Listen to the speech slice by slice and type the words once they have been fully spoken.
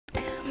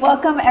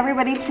Welcome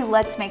everybody to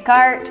Let's Make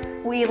Art.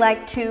 We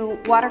like to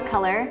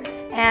watercolor,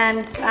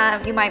 and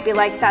you might be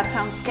like, that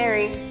sounds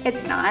scary.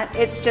 It's not.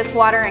 It's just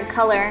water and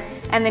color,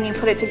 and then you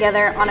put it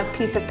together on a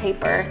piece of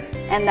paper,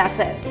 and that's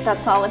it.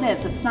 That's all it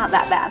is. It's not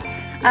that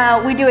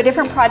bad. We do a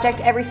different project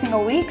every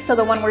single week, so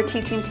the one we're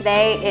teaching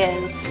today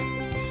is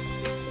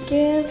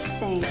Give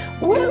Thanks.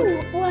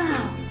 Woo!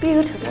 Wow,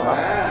 beautiful.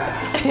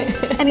 Wow.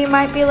 And you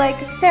might be like,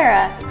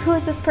 Sarah, who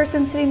is this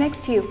person sitting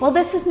next to you? Well,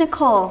 this is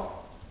Nicole.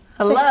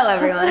 Hello,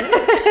 everyone.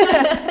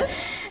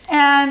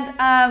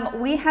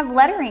 And we have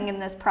lettering in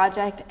this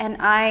project,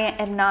 and I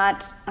am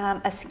not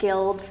a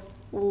skilled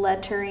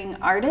lettering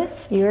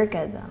artist. You're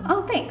good though.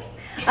 Oh, thanks.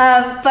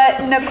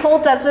 But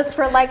Nicole does this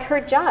for like her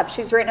job.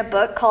 She's written a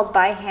book called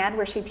By Hand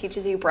where she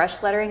teaches you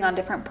brush lettering on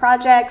different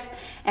projects,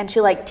 and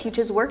she like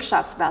teaches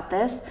workshops about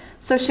this.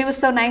 So she was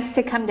so nice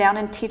to come down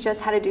and teach us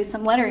how to do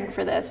some lettering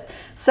for this.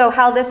 So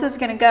how this is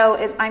going to go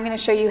is I'm going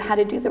to show you how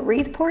to do the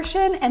wreath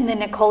portion, and then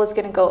Nicole is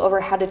going to go over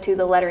how to do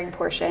the lettering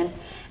portion.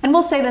 And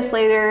we'll say this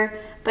later,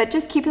 but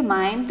just keep in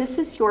mind, this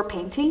is your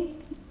painting.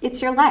 It's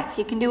your life.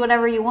 You can do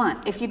whatever you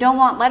want. If you don't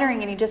want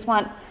lettering and you just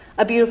want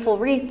a beautiful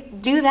wreath,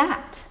 do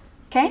that.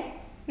 Okay?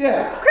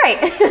 Yeah.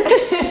 Great.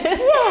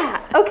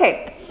 Yeah.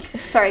 Okay.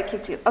 Sorry, I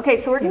kicked you. Okay,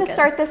 so we're going to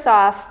start this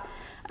off.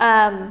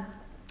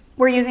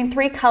 We're using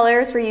 3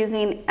 colors. We're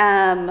using,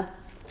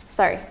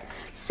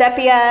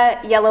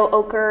 sepia, yellow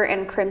ochre,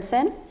 and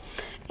crimson.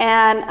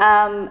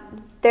 And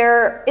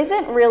there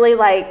isn't really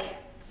like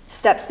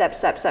step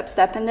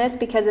in this,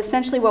 because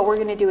essentially what we're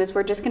going to do is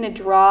we're just going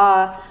to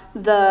draw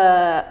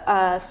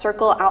the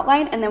circle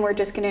outline, and then we're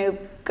just going to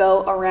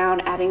go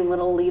around adding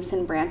little leaves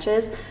and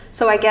branches.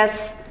 So I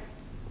guess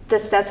the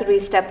steps would be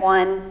step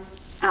 1,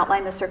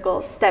 outline the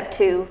circle, step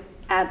 2,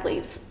 add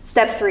leaves,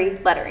 step 3,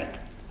 lettering.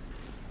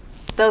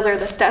 Those are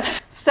the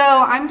steps. So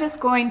I'm just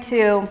going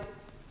to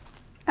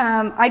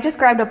I just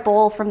grabbed a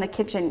bowl from the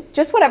kitchen,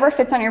 just whatever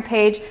fits on your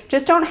page.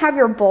 Just don't have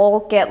your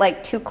bowl get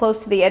like too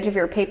close to the edge of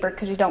your paper,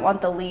 because you don't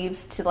want the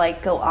leaves to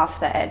like go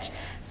off the edge.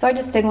 So I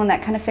just did one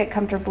that kind of fit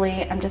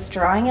comfortably. I'm just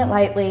drawing it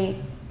lightly.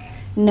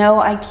 No,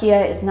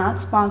 IKEA is not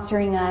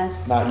sponsoring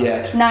us. Not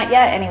yet. Not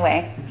yet,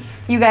 anyway.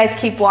 You guys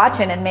keep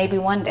watching, and maybe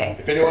one day.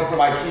 If anyone from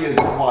IKEA is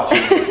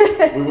watching,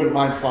 we wouldn't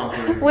mind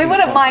sponsoring. We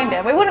wouldn't mind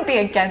it. We wouldn't be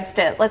against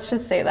it. Let's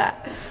just say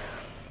that.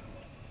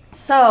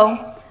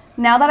 So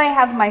now that I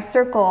have my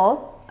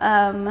circle,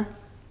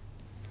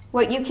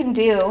 what you can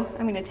do,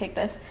 I'm going to take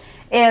this.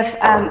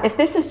 If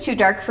this is too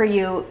dark for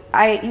you,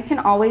 you can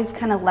always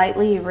kind of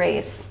lightly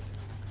erase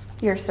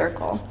your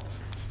circle.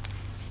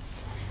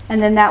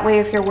 And then that way,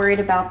 if you're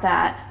worried about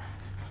that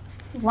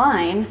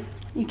line,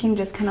 you can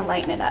just kind of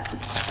lighten it up.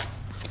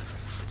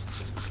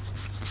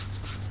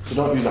 So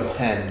don't use a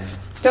pen.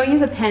 Don't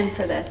use a pen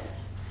for this.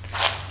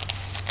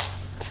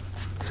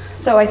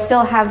 So I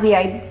still have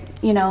the,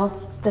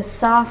 the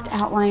soft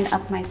outline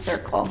of my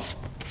circle.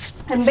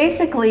 And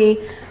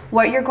basically,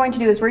 what you're going to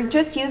do is we're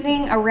just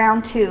using a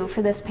round 2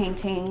 for this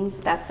painting.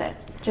 That's it.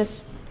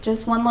 Just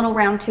one little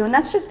round 2. And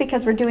that's just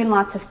because we're doing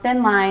lots of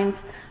thin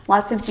lines,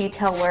 lots of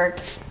detail work,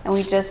 and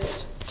we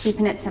just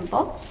keeping it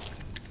simple.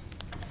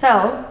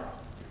 So,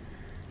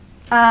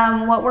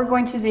 what we're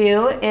going to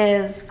do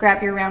is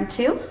grab your round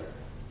 2.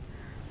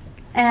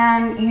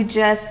 And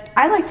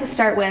I like to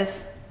start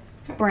with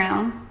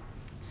brown.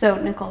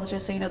 So Nicole,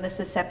 just so you know,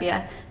 this is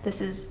sepia, this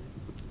is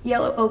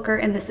yellow ochre,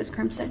 and this is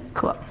crimson.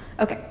 Cool.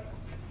 Okay.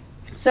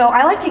 So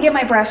I like to get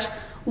my brush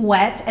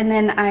wet, and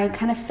then I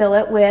kind of fill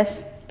it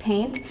with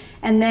paint,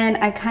 and then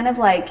I kind of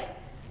like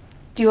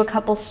do a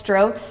couple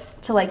strokes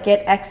to like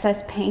get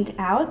excess paint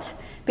out,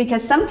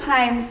 because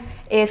sometimes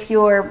if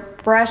your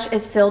brush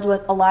is filled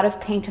with a lot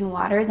of paint and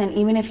water, then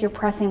even if you're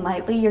pressing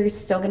lightly, you're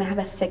still going to have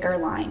a thicker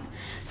line.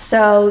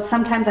 So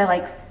sometimes I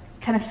like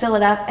kind of fill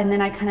it up, and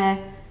then I kind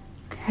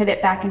of hit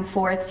it back and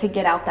forth to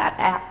get out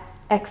that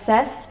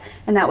excess,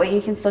 and that way you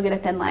can still get a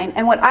thin line.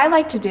 And what I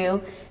like to do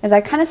is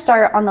I kind of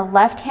start on the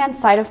left hand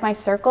side of my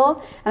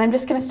circle, and I'm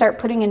just going to start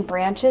putting in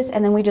branches,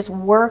 and then we just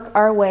work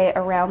our way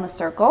around the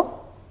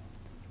circle.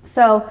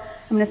 So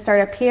I'm going to start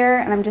up here,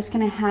 and I'm just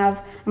going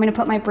to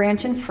put my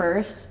branch in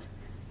first,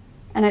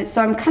 and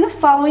so I'm kind of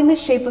following the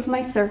shape of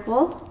my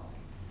circle,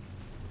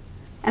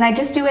 and I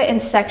just do it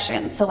in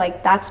sections. So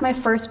like that's my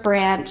first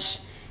branch,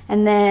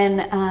 and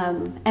then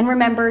and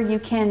remember, you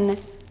can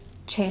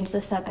change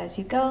this up as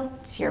you go.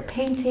 It's your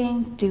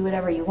painting, do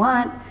whatever you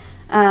want.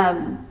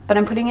 But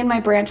I'm putting in my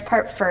branch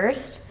part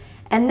first,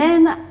 and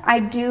then I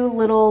do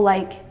little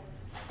like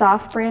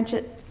soft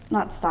branches,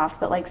 not soft,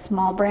 but like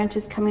small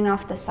branches coming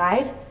off the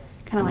side,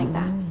 kind of like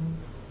that.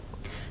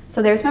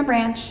 So there's my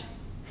branch,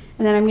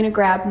 and then I'm gonna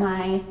grab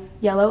my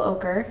yellow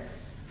ochre.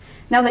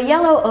 Now the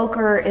yellow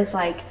ochre is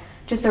like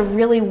just a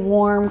really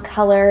warm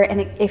color,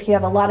 and if you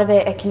have a lot of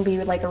it, it can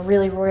be like a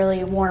really,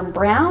 really warm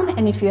brown,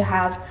 and if you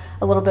have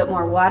a little bit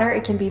more water,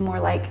 it can be more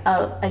like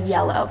a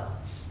yellow.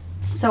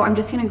 So I'm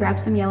just gonna grab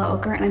some yellow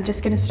ochre, and I'm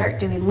just gonna start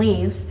doing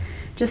leaves,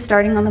 just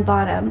starting on the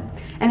bottom.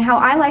 And how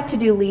I like to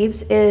do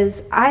leaves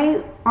is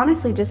I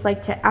honestly just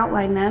like to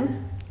outline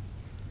them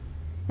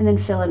and then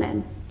fill it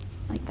in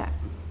like that.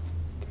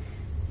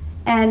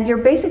 And you're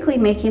basically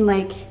making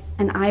like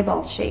an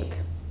eyeball shape.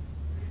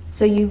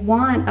 So you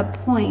want a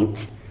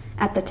point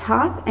at the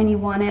top and you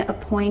want it a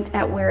point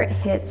at where it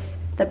hits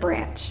the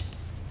branch.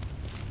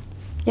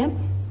 Yep.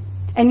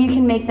 And you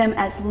can make them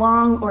as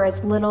long or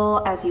as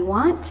little as you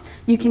want.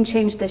 You can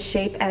change the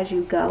shape as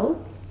you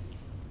go.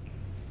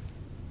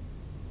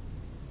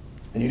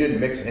 And you didn't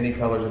mix any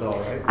colors at all,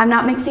 right? I'm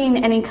not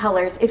mixing any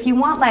colors. If you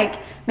want like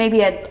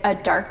maybe a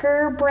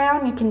darker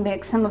brown, you can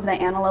mix some of the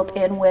antelope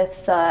in with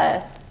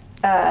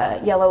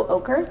yellow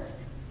ochre.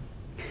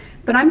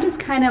 But I'm just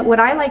kind of, what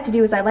I like to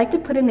do is I like to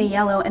put in the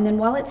yellow, and then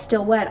while it's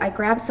still wet, I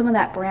grab some of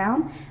that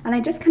brown and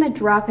I just kind of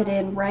drop it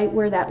in right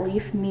where that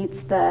leaf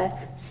meets the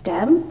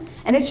stem.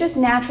 And it's just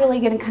naturally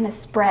going to kind of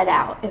spread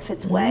out if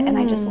it's wet, and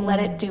I just let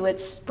it do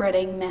its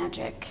spreading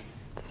magic.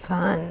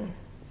 Fun.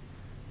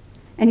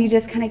 And you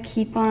just kind of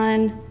keep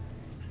on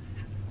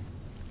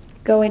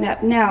going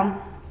up.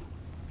 Now,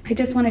 I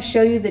just want to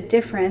show you the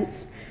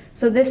difference.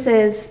 So this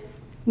is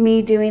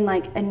me doing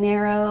like a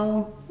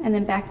narrow and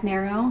then back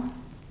narrow.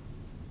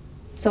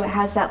 So it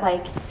has that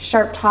like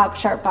sharp top,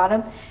 sharp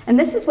bottom. And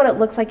this is what it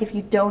looks like if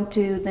you don't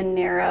do the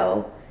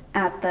narrow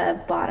at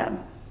the bottom.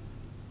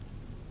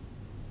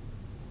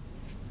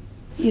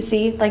 You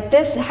see, like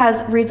this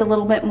reads a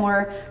little bit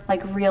more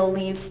like real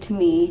leaves to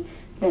me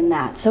than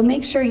that. So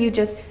make sure you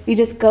just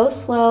go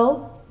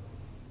slow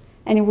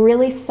and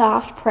really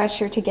soft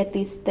pressure to get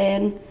these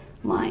thin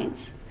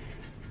lines.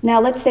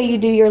 Now let's say you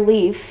do your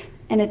leaf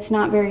and it's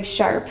not very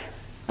sharp.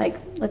 Like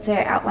let's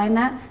say I outline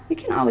that. You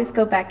can always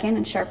go back in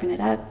and sharpen it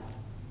up.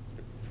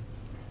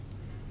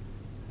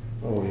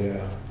 Oh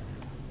yeah.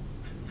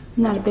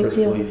 Not a big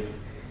deal. Leaf.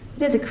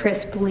 It is a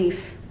crisp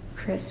leaf.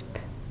 Crisp.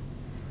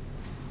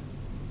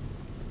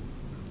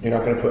 You're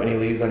not going to put any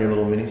leaves on your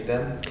little mini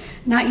stem?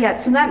 Not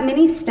yet. So that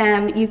mini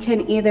stem you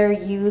can either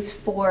use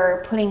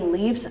for putting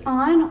leaves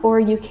on, or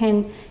you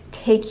can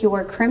take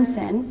your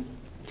crimson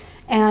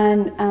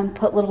and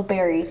put little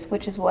berries,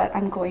 which is what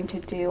I'm going to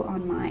do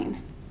on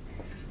mine.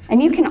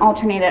 And you can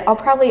alternate it. I'll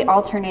probably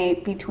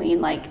alternate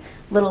between like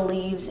little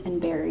leaves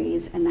and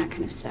berries and that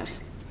kind of stuff.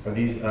 Are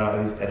these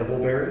edible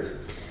berries?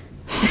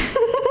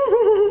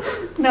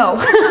 No.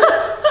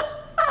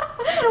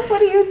 What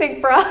do you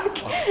think, Brock?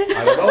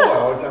 I don't know. I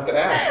always have to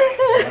ask. So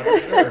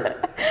I'm not sure.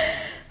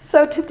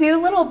 So to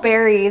do little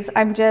berries,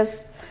 I'm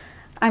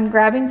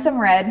grabbing some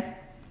red,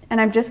 and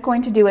I'm just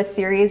going to do a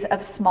series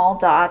of small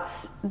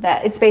dots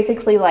that it's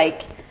basically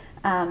like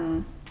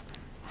you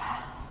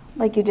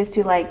just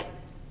do like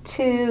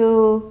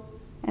 2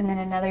 and then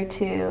another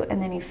 2,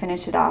 and then you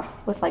finish it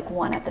off with like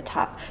 1 at the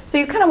top. So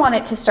you kind of want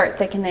it to start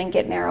thick and then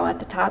get narrow at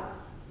the top.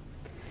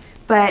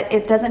 But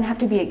it doesn't have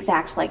to be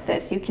exact like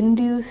this. You can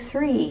do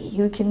 3,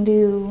 you can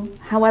do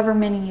however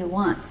many you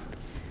want.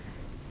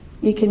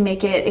 You can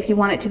make it, if you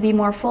want it to be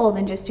more full,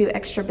 then just do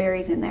extra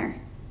berries in there.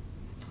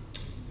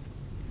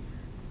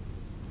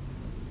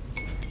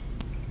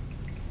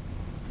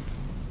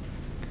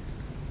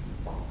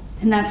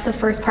 And that's the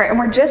first part. And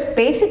we're just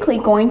basically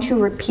going to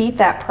repeat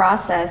that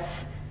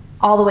process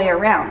all the way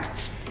around.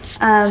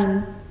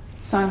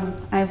 So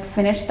I've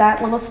finished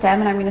that little stem,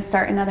 and I'm going to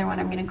start another one.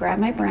 I'm going to grab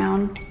my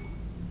brown.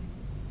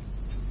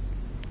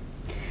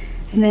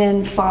 And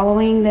then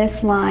following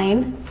this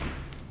line,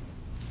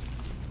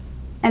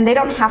 and they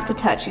don't have to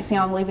touch. You see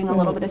how I'm leaving a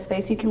little bit of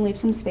space? You can leave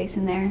some space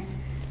in there.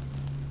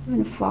 I'm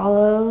going to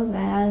follow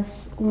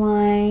this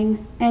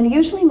line. And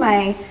usually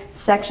my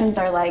sections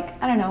are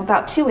like, I don't know,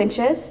 about 2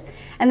 inches.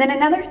 And then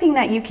another thing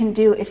that you can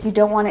do if you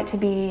don't want it to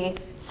be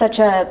such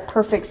a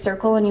perfect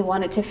circle and you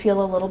want it to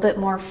feel a little bit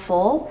more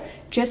full,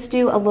 just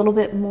do a little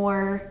bit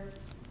more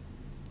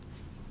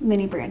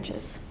mini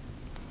branches.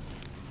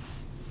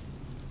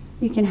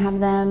 You can have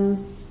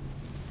them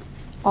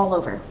all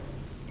over.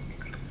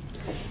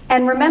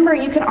 And remember,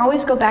 you can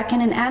always go back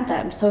in and add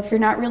them. So if you're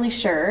not really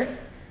sure,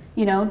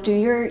 you know, do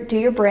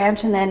your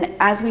branch, and then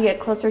as we get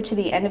closer to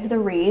the end of the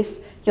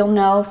wreath, you'll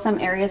know some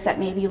areas that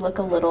maybe look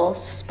a little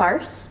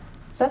sparse.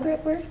 Is that the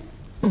right word?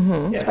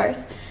 Mm-hmm.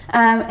 Sparse.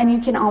 And you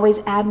can always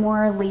add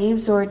more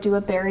leaves or do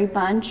a berry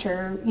bunch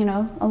or, you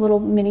know, a little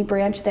mini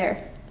branch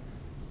there.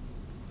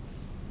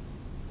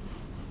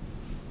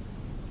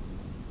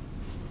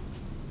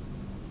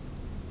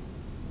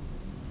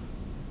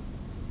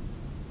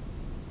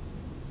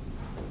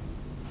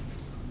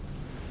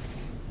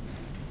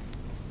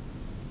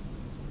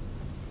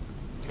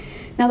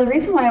 Now the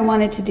reason why I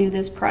wanted to do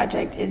this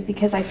project is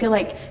because I feel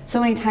like so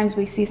many times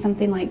we see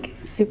something like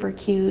super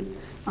cute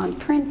on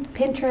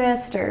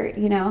Pinterest or,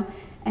 you know,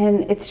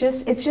 and it's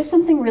just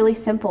something really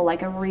simple,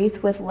 like a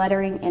wreath with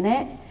lettering in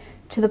it,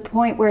 to the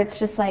point where it's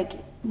just like,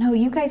 no,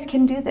 you guys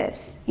can do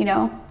this, you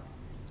know,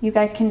 you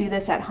guys can do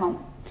this at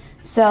home.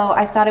 So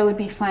I thought it would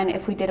be fun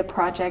if we did a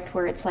project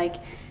where it's like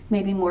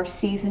maybe more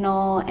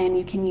seasonal and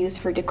you can use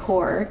for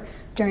decor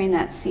during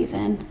that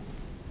season.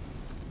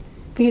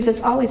 Because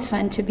it's always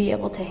fun to be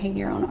able to hang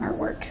your own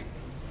artwork.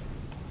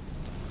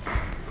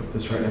 Put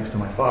this right next to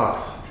my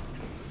fox.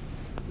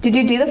 Did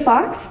you do the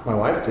fox? My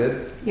wife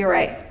did. You're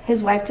right.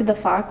 His wife did the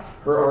fox.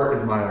 Her art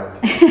is my art.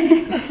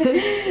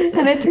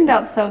 And it turned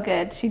out so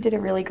good. She did a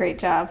really great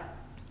job.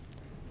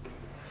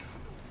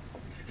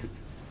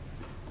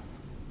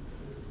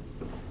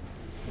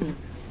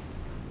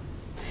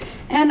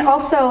 And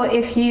also,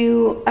 if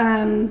you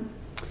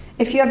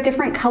have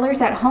different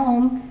colors at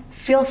home,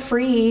 feel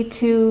free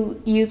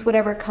to use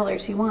whatever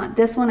colors you want.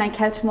 This one I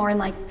kept more in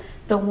like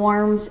the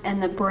warms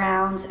and the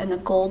browns and the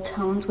gold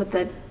tones with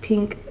the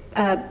pink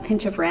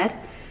pinch of red,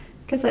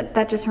 because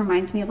that just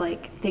reminds me of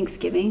like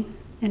Thanksgiving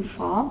and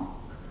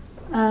fall.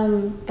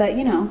 But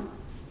you know,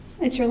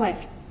 it's your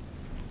life.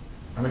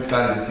 I'm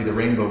excited to see the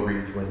rainbow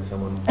wreath when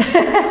someone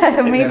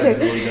Me too.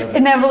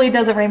 Inevitably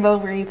Does a rainbow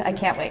wreath. I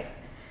can't wait.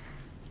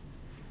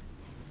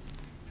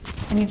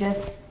 And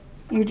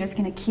you're just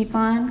gonna keep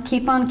on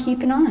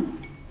keeping on.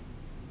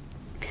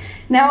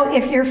 Now,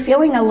 if you're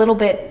feeling a little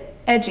bit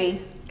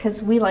edgy,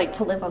 because we like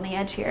to live on the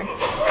edge here.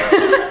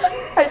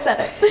 I said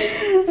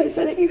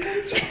it, you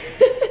guys.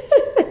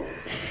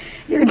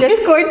 You're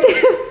just going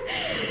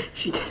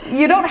to,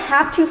 you don't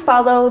have to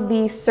follow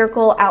the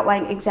circle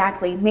outline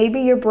exactly.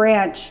 Maybe your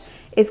branch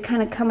is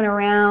kind of coming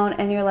around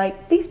and you're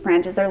like, these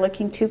branches are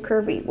looking too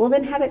curvy. Well,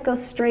 then have it go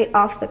straight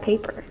off the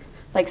paper,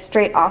 like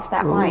straight off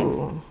that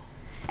line.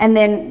 And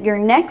then your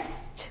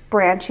next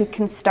branch you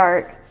can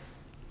start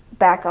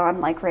back on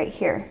like right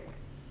here.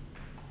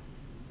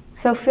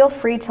 So feel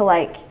free to,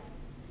 like,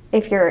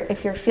 if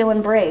you're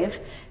feeling brave,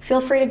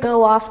 feel free to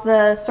go off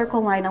the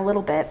circle line a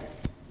little bit.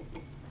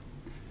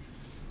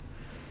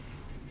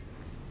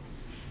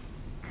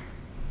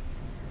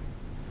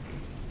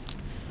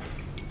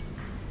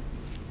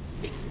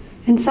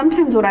 And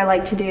sometimes what I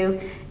like to do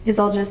is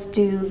I'll just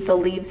do the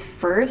leaves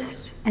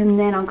first and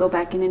then I'll go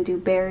back in and do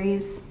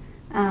berries.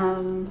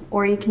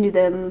 Or you can do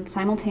them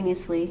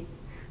simultaneously,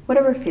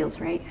 whatever feels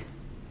right.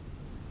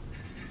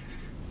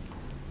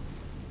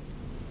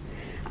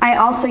 I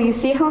also, you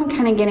see how I'm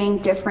kind of getting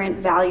different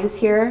values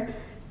here?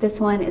 This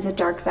one is a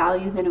dark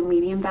value, then a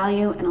medium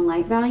value, and a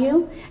light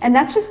value. And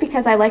that's just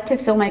because I like to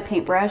fill my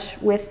paintbrush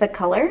with the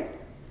color,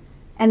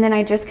 and then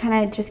I just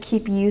kind of just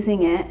keep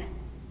using it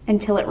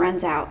until it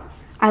runs out.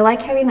 I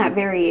like having that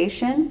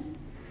variation.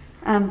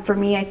 For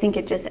me, I think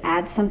it just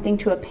adds something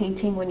to a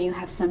painting when you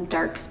have some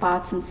dark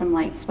spots and some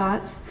light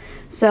spots.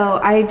 So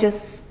I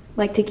just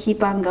like to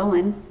keep on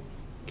going.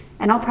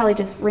 And I'll probably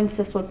just rinse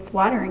this with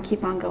water and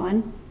keep on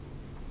going.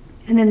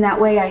 And then that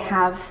way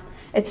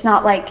it's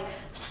not like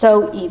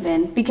so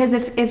even. Because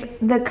if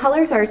the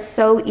colors are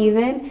so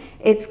even,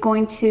 it's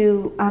going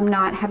to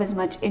not have as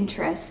much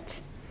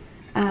interest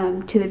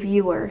to the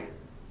viewer.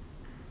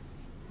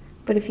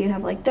 But if you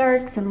have like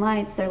darks and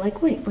lights, they're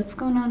like, wait, what's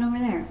going on over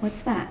there?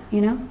 What's that,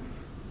 you know?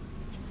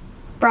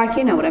 Brock,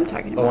 you know what I'm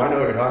talking about. Oh, I know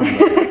what you're talking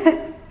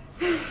about.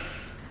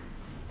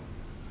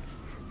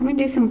 I'm gonna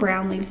do some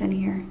brown leaves in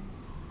here.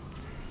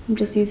 I'm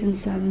just using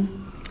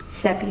some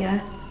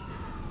sepia.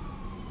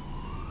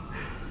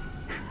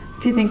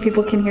 Do you think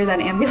people can hear that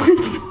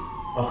ambulance?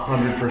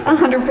 100%.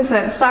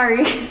 100%,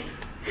 sorry.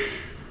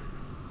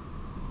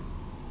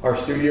 Our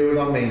studio is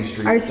on Main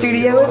Street. Our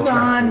studio is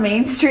on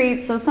Main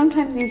Street, so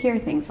sometimes you hear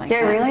things like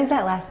that. Yeah, I realized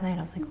that last night.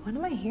 I was like, what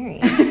am I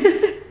hearing?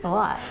 A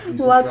lot.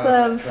 Lots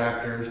of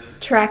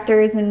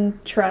tractors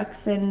and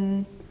trucks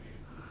and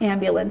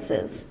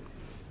ambulances.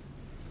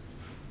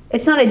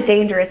 It's not a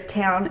dangerous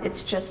town,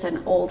 it's just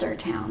an older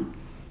town,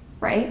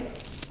 right?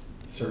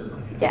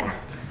 Certainly. Yeah.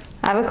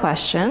 I have a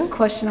question.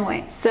 Question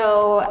away.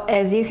 So,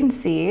 as you can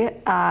see,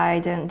 I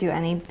didn't do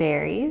any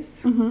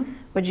berries.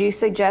 Would you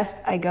suggest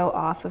I go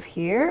off of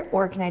here,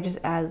 or can I just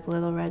add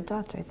little red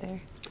dots right there?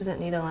 Does it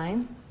need a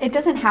line? It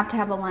doesn't have to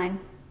have a line.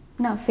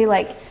 No, see,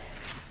 like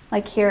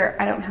here,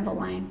 I don't have a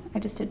line. I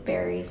just did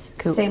berries.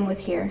 Cool. Same with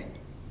here.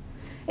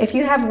 If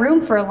you have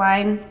room for a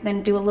line,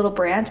 then do a little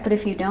branch, but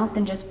if you don't,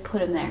 then just put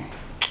them there.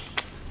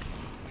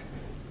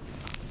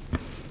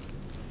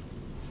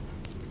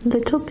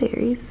 Little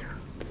berries.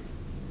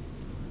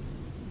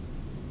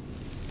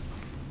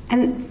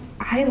 And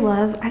I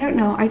don't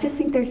know, I just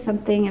think there's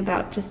something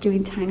about just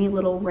doing tiny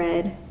little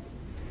red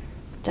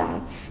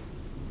dots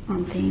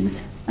on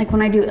things. Like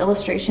when I do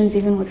illustrations,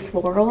 even with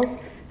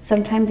florals,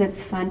 sometimes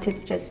it's fun to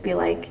just be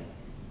like,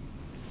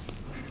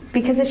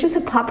 because it's just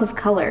a pop of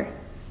color.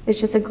 It's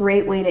just a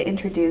great way to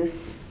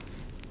introduce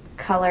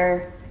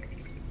color.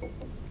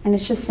 And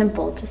it's just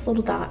simple, just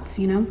little dots,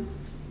 you know?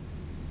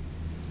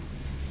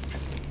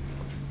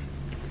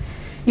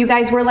 You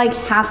guys, we're like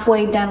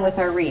halfway done with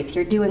our wreath.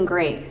 You're doing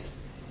great.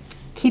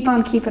 Keep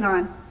on keeping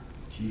on.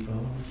 Keep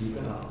on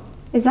keeping on.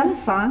 Is that a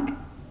song?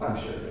 I'm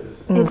sure it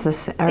is.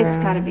 It's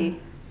gotta be,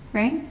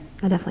 right?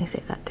 I definitely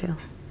say that too.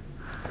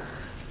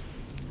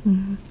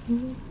 And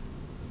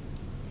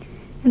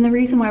the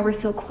reason why we're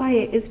so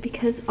quiet is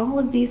because all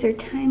of these are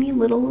tiny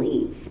little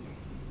leaves.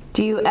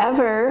 Do you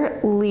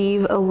ever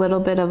leave a little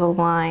bit of a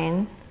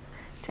line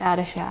to add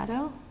a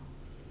shadow?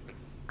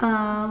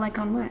 Like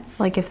on what?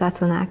 Like if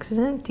that's an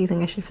accident, do you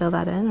think I should fill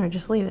that in or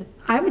just leave it?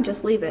 I would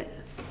just leave it.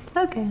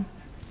 Okay.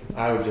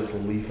 I would just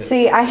leave it.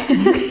 See, I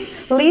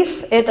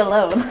leave it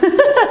alone.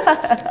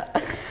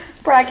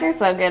 Brock, you're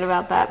so good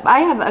about that.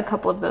 I have a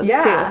couple of those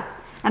Yeah. too.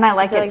 And I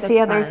like feel it. like See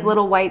how that's there's fun.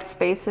 little white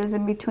spaces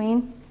in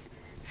between?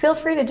 Feel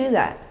free to do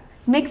that.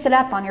 Mix it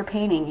up on your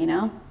painting, you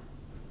know?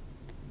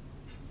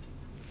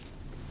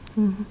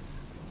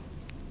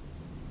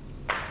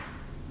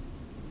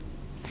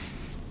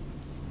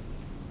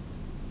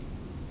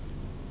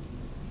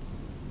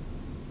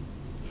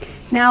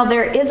 Now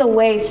there is a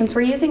way, since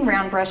we're using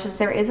round brushes,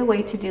 there is a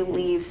way to do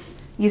leaves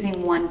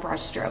using one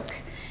brush stroke.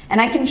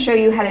 And I can show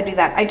you how to do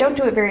that. I don't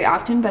do it very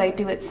often, but I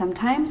do it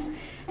sometimes.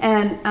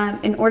 And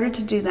in order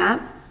to do that,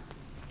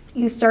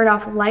 you start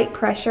off light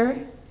pressure,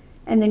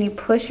 and then you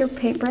push your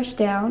paintbrush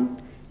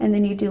down, and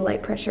then you do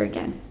light pressure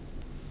again.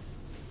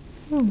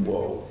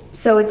 Whoa.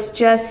 So it's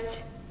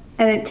just,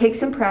 and it takes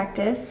some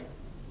practice.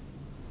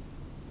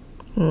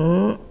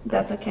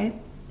 That's okay.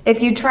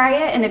 If you try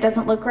it and it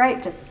doesn't look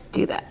right, just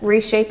Do that.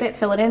 reshape it,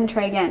 fill it in, and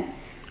try again.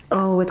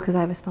 Oh, it's because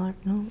I have a smaller.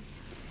 No.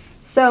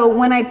 So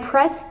when I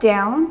press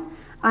down,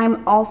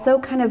 I'm also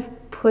kind of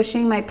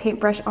pushing my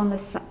paintbrush on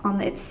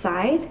its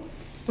side,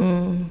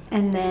 and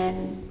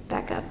then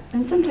back up.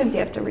 And sometimes you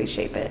have to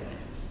reshape it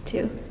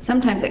too.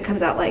 Sometimes it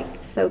comes out like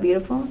so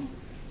beautiful,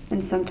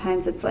 and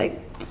sometimes it's like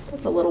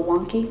it's a little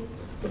wonky.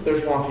 But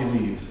there's wonky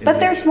leaves.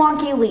 But there's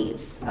wonky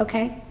leaves,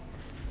 okay?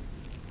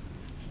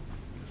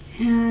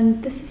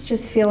 And this is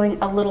just feeling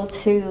a little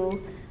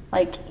too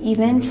like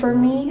even for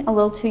me, a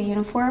little too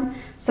uniform.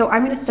 So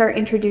I'm gonna start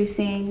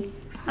introducing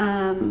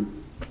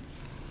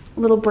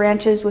little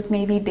branches with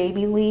maybe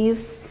baby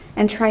leaves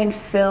and try and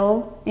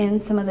fill in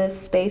some of this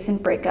space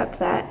and break up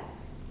that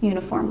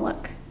uniform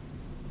look.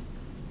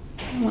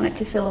 I want it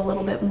to feel a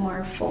little bit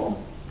more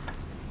full.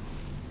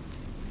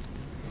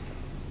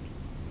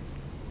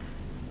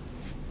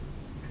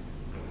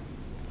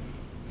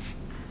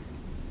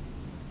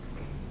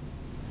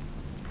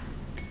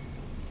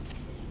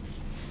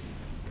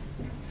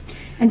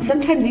 And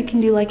sometimes you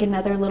can do like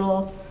another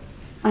little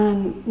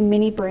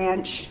mini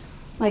branch,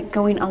 like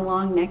going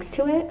along next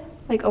to it,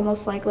 like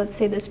almost like, let's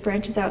say this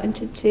branch is out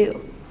into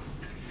two.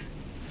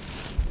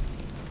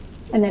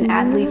 And then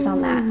add leaves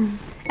on that.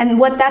 And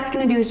what that's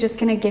gonna do is just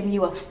gonna give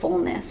you a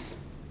fullness.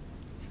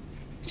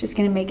 It's just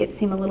gonna make it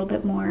seem a little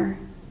bit more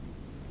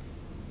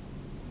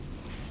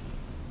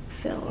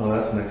filled. Oh,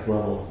 that's next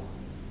level.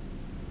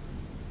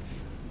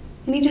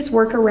 And you just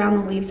work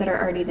around the leaves that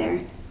are already there.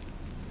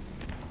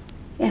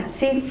 Yeah,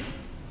 see?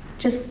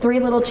 Just 3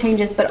 little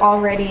changes, but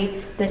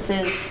already this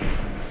is,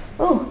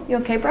 oh, you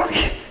okay, Brock?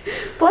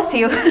 Bless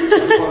you. I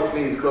just want to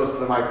sneeze close to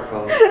the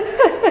microphone.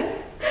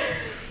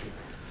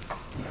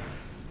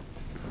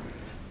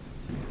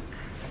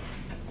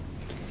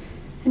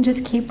 And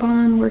just keep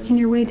on working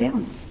your way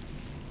down,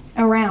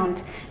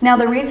 around. Now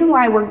the reason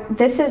why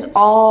this is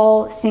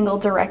all single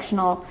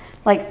directional,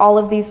 like all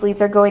of these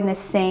leaves are going the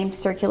same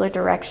circular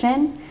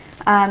direction.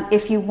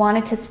 If you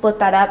wanted to split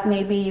that up,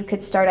 maybe you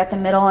could start at the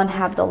middle and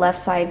have the left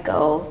side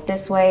go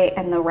this way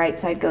and the right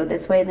side go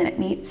this way, then it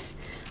meets.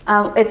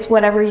 It's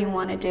whatever you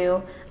want to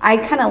do. I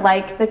kind of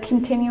like the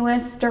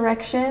continuous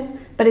direction,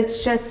 but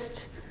it's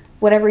just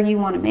whatever you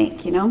want to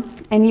make, you know?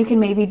 And you can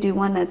maybe do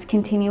one that's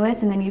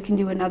continuous, and then you can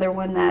do another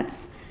one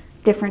that's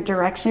different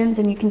directions,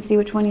 and you can see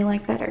which one you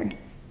like better.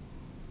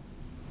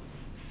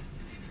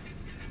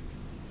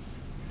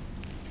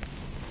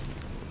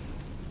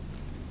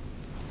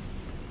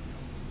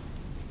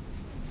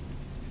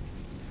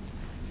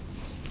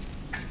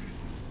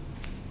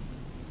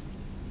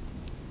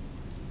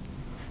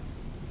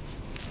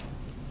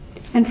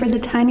 And for the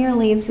tinier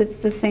leaves, it's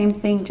the same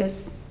thing,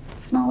 just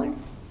smaller.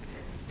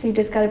 So you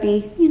just gotta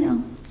be, you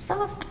know,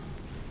 soft,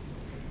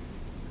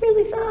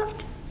 really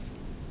soft.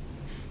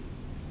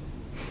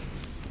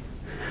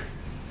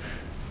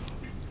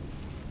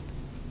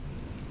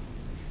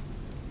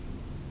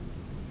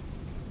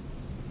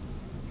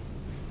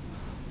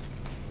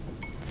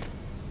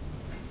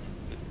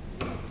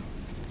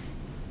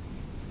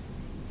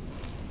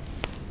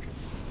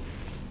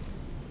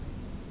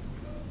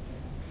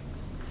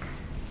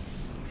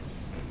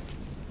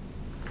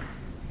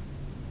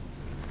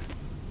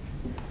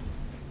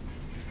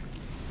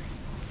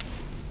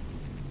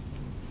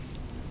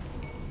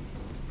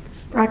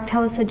 Brock,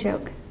 tell us a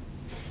joke.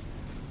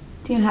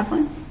 Do you have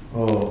one?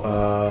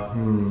 Oh,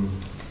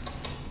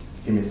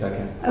 give me a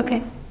second.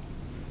 Okay.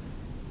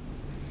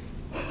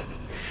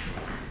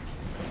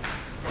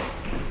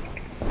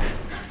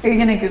 Are you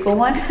gonna Google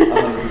one?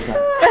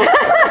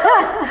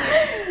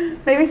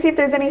 100%. Maybe see if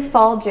there's any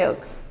fall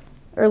jokes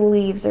or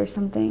leaves or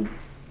something.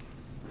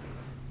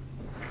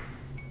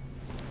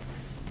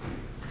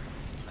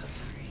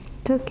 It's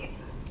okay.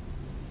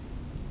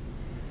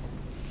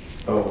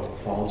 Oh,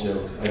 fall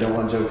jokes. I don't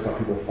want jokes about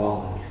people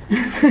falling.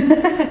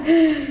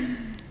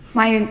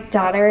 My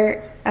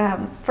daughter,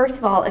 first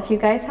of all, if you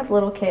guys have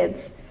little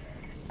kids,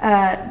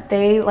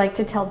 they like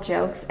to tell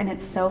jokes, and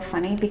it's so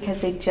funny because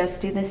they just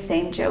do the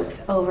same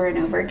jokes over and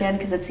over again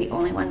because it's the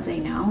only ones they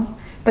know.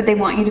 But they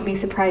want you to be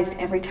surprised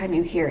every time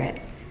you hear it.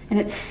 And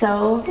it's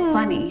so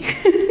funny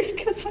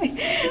because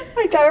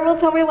my daughter will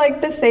tell me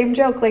like the same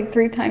joke like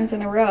 3 times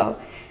in a row.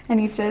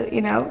 And you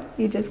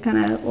just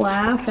kind of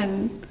laugh,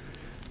 and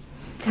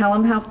tell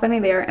them how funny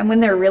they are. And when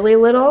they're really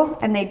little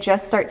and they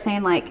just start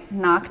saying like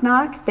knock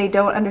knock, they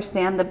don't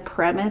understand the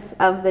premise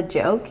of the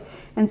joke.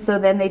 And so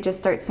then they just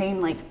start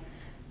saying like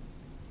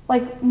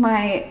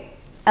my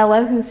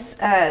Ella, who's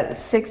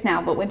 6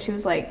 now, but when she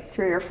was like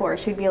 3 or 4,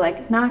 she'd be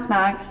like knock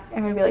knock,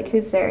 and we'd be like,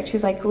 who's there? And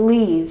she's like,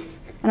 leaves.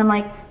 And I'm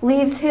like,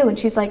 leaves who? And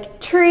she's like,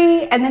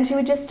 tree. And then she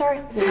would just start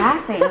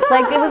laughing.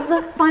 Like, it was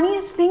the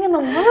funniest thing in the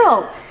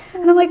world.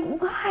 And I'm like,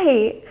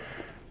 why?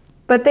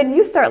 But then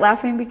you start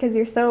laughing because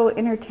you're so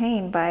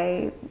entertained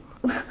by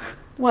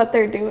what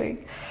they're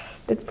doing.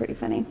 It's pretty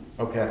funny.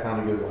 Okay, I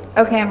found a good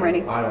one. Okay, I'm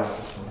ready. I like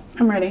this one.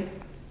 I'm ready.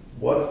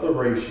 What's the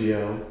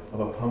ratio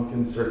of a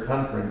pumpkin's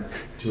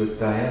circumference to its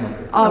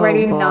diameter?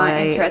 Already Oh, not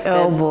boy. interested.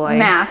 Oh, boy.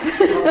 Math.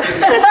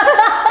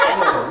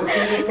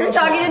 You're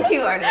talking to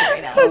 2 artists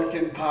right now.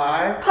 Pumpkin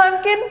pie.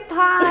 Pumpkin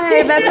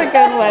pie. That's a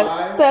good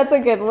one. That's a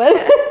good one.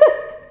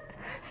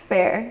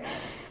 Fair.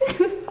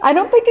 I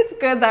don't think it's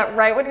good that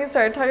right when you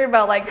started talking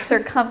about like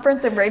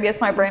circumference and radius,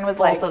 my brain was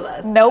like, Both of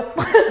us. nope.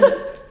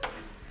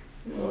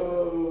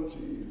 Oh,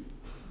 jeez.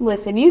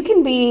 Listen, you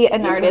can be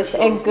an Different artist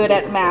and strokes good for at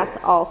different math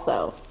folks.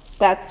 also.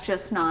 That's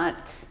just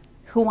not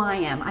who I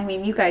am. I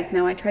mean, you guys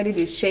know I tried to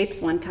do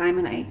shapes one time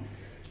and I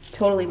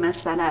totally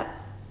messed that up.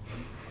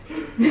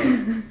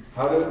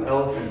 How does an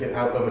elephant get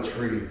out of a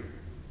tree?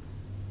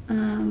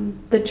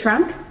 The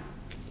trunk?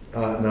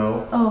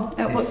 No. Oh,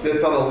 He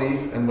sits on a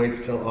leaf and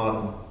waits till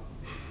autumn.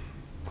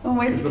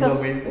 wait Because then till.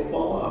 the leaf will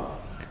fall off.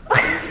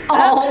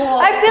 Oh.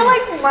 I feel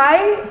like my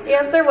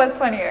answer was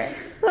funnier.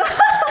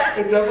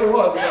 It definitely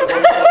was. That's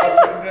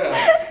written down.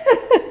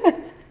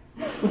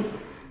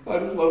 I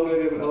just love the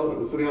idea of an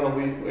elephant sitting on a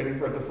leaf waiting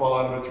for it to fall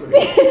out of a tree.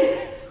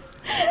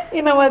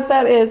 You know what?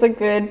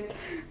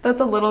 That's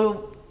a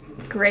little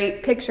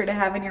great picture to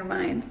have in your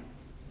mind.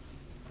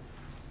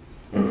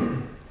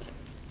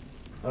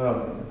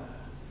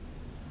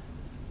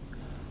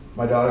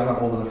 My daughter's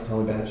not old enough to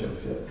tell me bad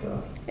jokes yet,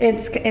 so.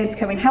 It's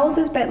coming. How old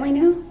is Bentley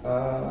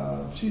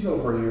now? She's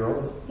over a year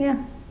old.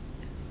 Yeah.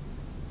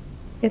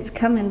 It's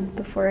coming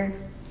before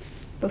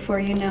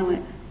you know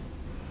it.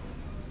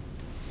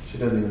 She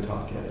doesn't even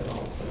talk yet at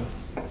all, so.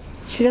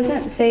 She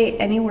doesn't say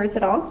any words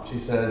at all? She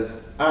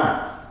says,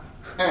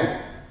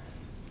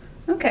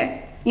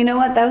 Okay. You know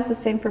what? That was the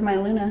same for my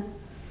Luna.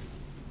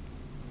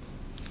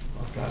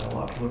 I've got a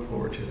lot to look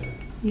forward to there.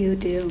 You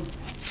do.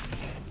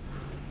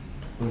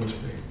 Luna's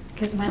great.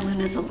 Because my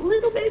Luna's a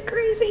little bit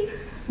crazy,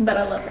 but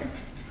I love her.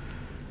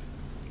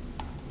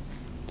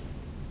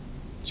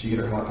 Did she get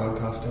her hot dog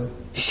costume?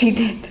 She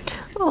did.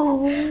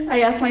 Oh.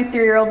 I asked my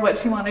 3-year-old what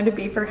she wanted to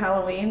be for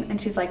Halloween,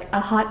 and she's like, a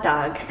hot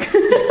dog.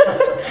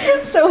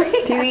 So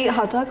Do you eat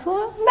hot dogs a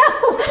lot?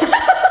 No.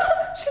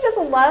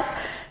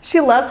 She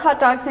loves hot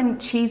dogs and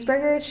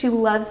cheeseburgers. She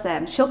loves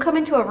them. She'll come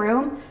into a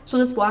room, she'll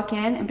just walk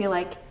in and be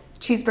like,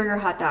 cheeseburger,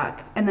 hot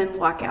dog, and then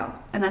walk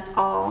out. And that's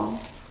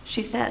all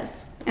she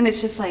says. And it's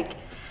just like,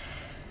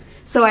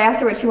 so I asked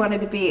her what she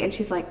wanted to be, and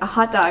she's like, a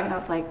hot dog. And I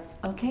was like,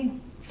 okay.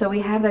 So we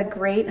have a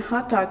great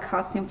hot dog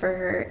costume for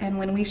her, and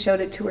when we showed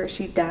it to her,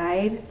 she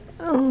died.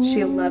 Oh.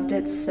 She loved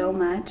it so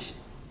much.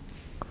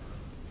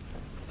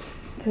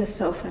 It was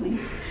so funny.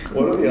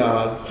 What are the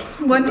odds?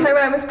 One time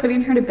I was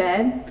putting her to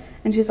bed,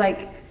 and she's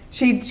like,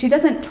 she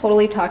doesn't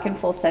totally talk in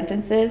full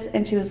sentences,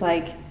 and she was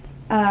like,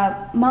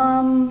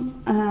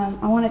 Mom,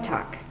 I want to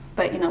talk.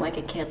 But, you know, like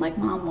a kid, like,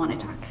 Mom, want to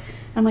talk.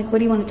 And I'm like, what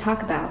do you want to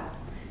talk about?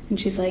 And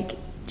she's like,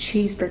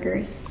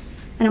 cheeseburgers.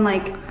 And I'm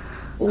like,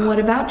 what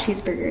about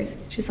cheeseburgers?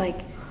 She's like,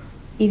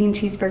 eating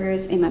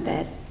cheeseburgers in my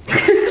bed.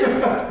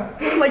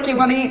 Like, you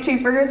want to eat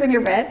cheeseburgers in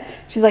your bed?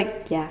 She's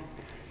like, yeah.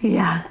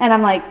 Yeah. And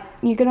I'm like,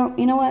 you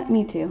know what?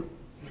 Me too.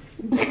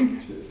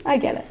 I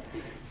get it.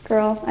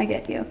 Girl, I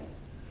get you.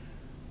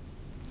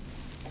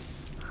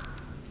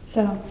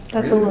 So Are that's you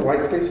a leaving little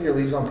white space in your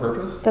leaves on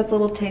purpose? that's a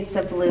little taste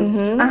of blue.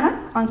 On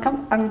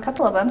a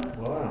couple of them.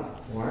 Wow.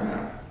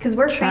 Wow. Because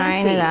we're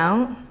Trying fancy. it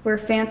out. We're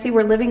fancy.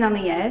 We're living on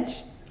the edge.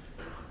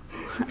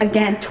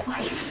 Again,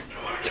 twice.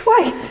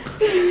 Twice.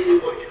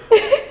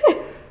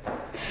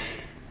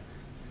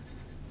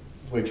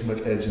 Way too much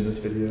edge in this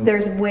video.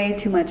 There's way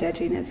too much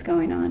edginess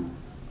going on.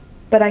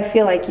 But I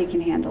feel like you can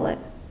handle it.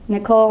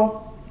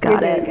 Nicole,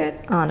 Got you're it. doing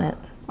good On it.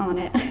 on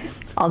it.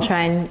 I'll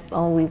try and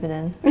I'll weave it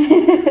in.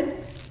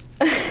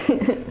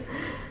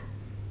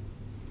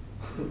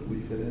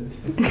 Leave it in.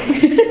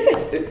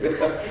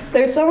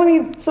 There's so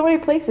many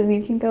places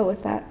you can go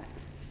with that.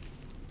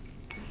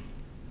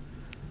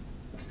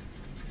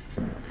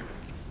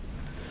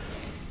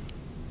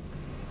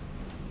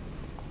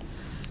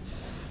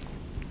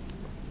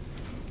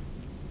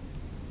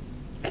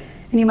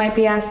 And you might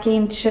be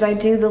asking, should I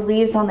do the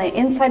leaves on the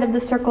inside of the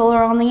circle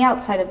or on the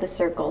outside of the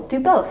circle? Do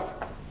both.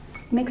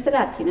 Mix it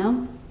up, you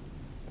know?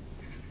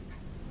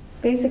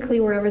 Basically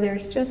wherever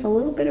there's just a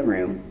little bit of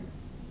room.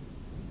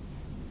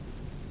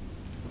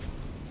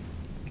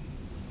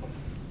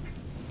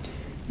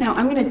 Now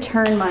I'm going to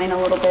turn mine a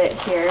little bit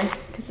here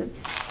because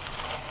it's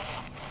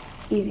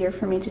easier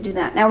for me to do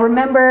that. Now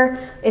remember,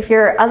 if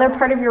your other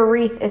part of your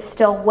wreath is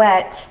still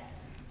wet,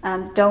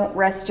 don't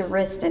rest your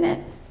wrist in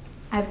it.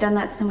 I've done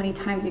that so many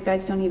times, you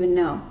guys don't even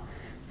know.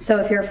 So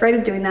if you're afraid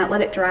of doing that,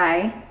 let it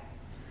dry,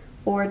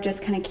 or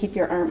just kind of keep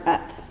your arm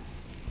up.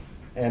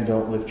 And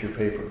don't lift your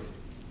paper.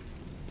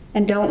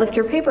 And don't lift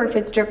your paper if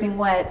it's dripping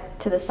wet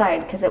to the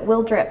side, because it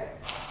will drip.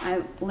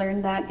 I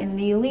learned that in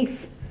the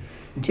leaf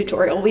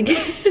tutorial we did.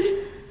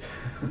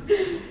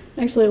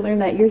 Actually, I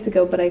learned that years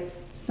ago, but I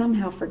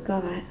somehow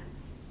forgot.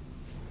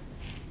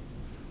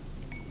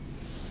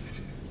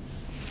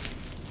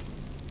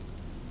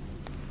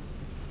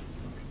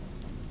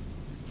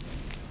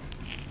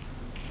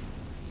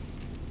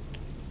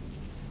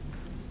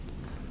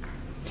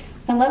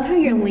 I love how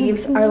your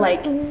leaves are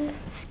like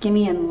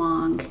skinny and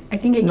long. I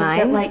think it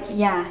gives it like,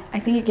 yeah, I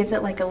think it gives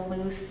it like a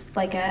loose,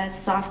 like a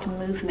soft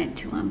movement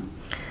to them.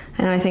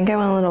 And I think I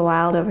went a little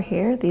wild over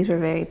here. These were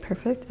very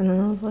perfect. And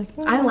then I was like,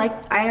 oh.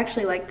 I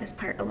actually like this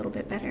part a little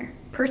bit better,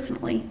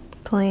 personally.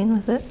 Playing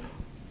with it.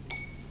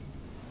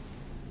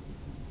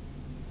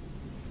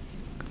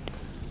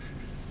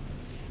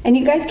 And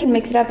you guys can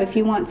mix it up if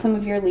you want some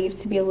of your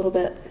leaves to be a little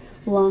bit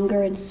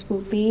longer and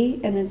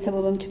swoopy, and then some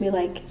of them to be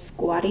like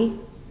squatty.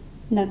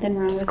 Nothing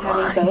wrong with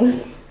having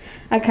both.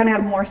 I kind of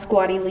have more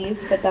squatty leaves,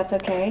 but that's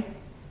okay.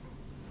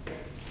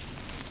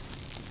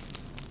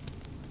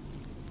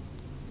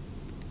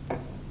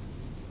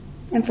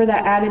 And for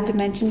that added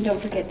dimension, don't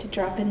forget to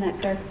drop in that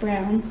dark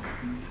brown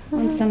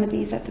on some of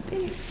these at the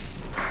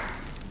base.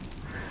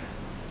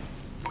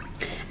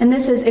 And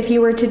this is, if you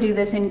were to do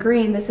this in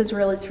green, this is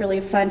really, it's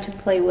really fun to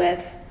play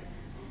with.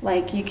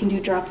 Like you can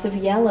do drops of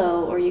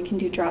yellow, or you can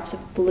do drops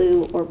of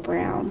blue or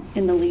brown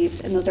in the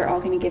leaves, and those are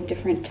all going to give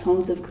different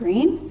tones of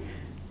green,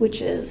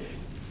 which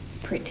is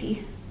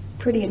pretty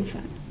and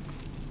fun.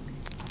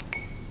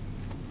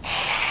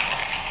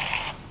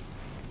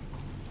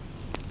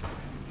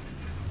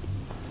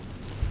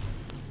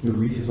 Your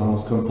wreath has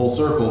almost come full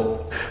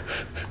circle.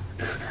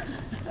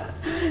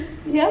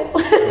 Yep.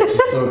 I'm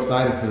just so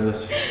excited for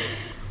this.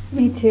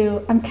 Me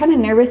too. I'm kind of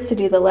nervous to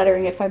do the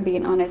lettering, if I'm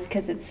being honest,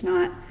 because it's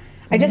not.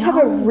 I just have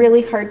a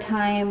really hard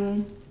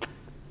time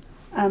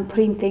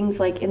putting things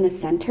like in the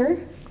center.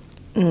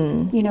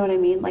 You know what I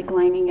mean? Like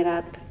lining it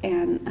up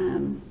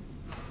and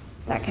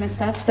that kind of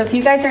stuff. So if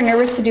you guys are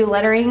nervous to do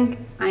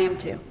lettering, I am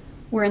too.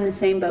 We're in the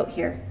same boat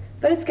here.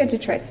 But it's good to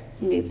try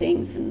new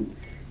things and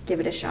give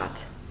it a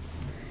shot.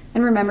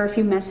 And remember, if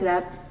you mess it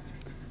up,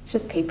 it's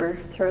just paper,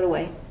 throw it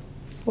away.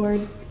 Or,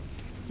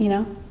 you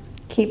know,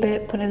 keep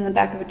it, put it in the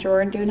back of a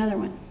drawer and do another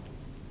one.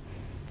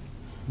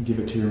 Give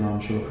it to your mom,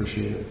 she'll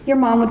appreciate it. Your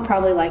mom would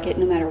probably like it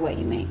no matter what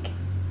you make.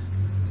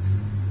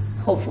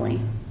 Hopefully.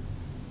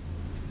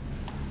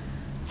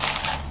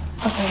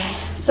 Okay,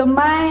 so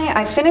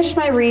I finished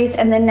my wreath,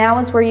 and then now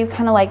is where you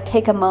kind of like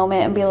take a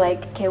moment and be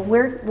like, okay,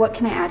 what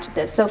can I add to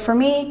this? So for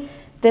me,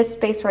 this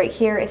space right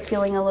here is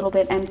feeling a little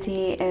bit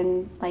empty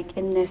and like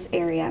in this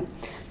area.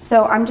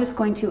 So I'm just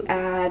going to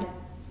add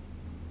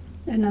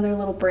another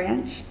little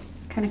branch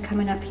kind of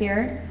coming up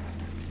here.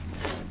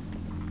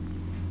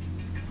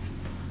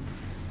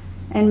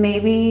 And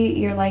maybe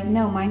you're like,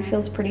 no, mine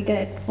feels pretty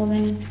good. Well,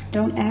 then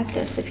don't add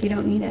this if you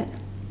don't need it.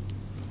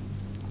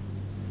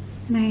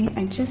 And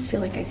I just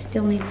feel like I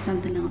still need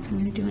something else. I'm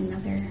gonna do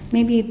another,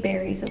 maybe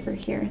berries over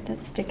here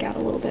that stick out a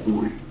little bit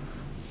more.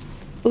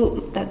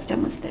 Ooh, that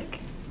stem was thick.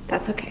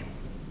 That's okay.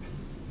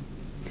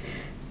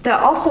 The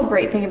also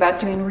great thing about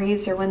doing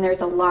wreaths are when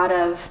there's a lot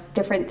of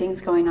different things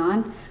going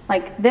on.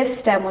 Like this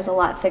stem was a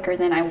lot thicker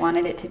than I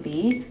wanted it to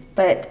be,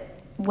 but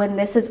when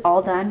this is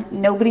all done,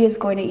 nobody is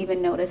going to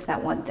even notice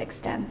that one thick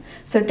stem.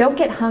 So don't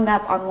get hung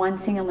up on one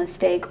single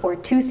mistake or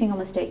two single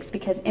mistakes,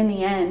 because in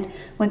the end,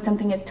 when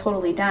something is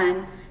totally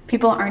done,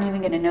 people aren't even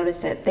going to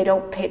notice it. They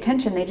don't pay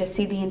attention, they just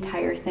see the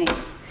entire thing.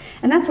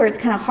 And that's where it's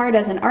kind of hard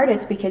as an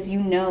artist, because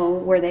you know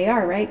where they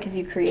are, right? Because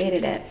you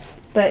created it.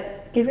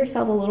 But give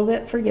yourself a little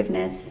bit of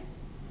forgiveness,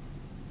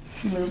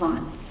 move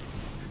on.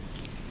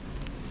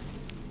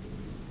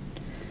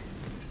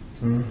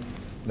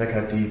 That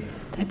got deep.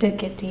 That did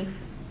get deep.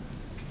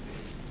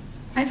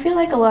 I feel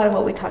like a lot of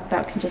what we talked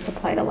about can just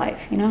apply to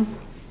life, you know?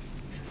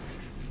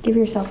 Give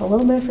yourself a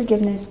little bit of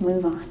forgiveness,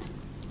 move on.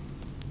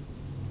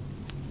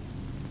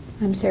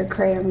 I'm Sarah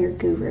Cray, I'm your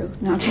guru.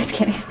 No, I'm just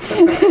kidding.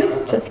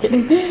 Just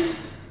kidding.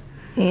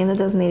 And it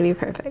doesn't need to be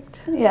perfect.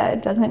 Yeah,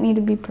 it doesn't need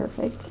to be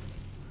perfect.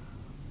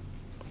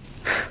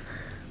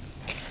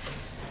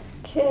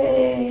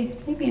 Okay,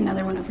 maybe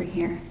another one over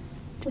here.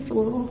 Just a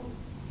little.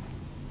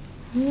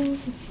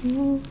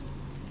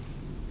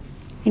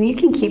 And you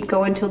can keep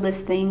going till this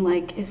thing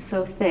like is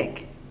so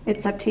thick.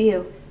 It's up to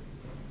you.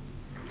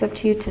 It's up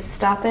to you to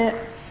stop it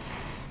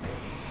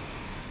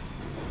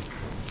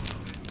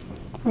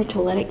or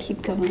to let it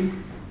keep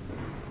going.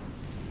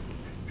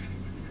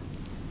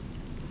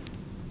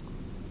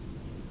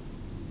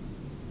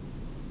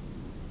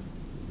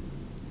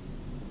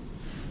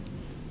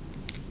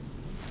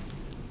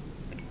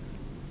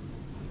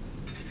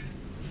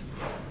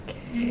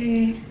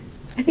 Okay,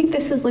 I think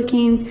this is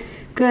looking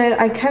good.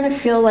 I kind of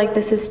feel like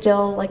this is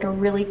still like a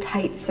really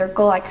tight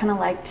circle. I kind of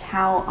liked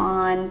how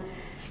on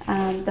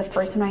the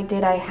first one I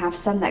did, I have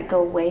some that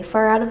go way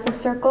far out of the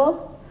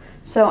circle.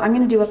 So I'm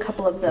gonna do a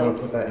couple of You want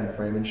to those. put that in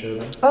frame and show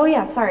them? Oh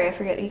yeah, sorry, I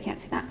forget, you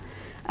can't see that.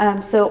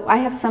 So I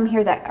have some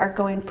here that are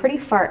going pretty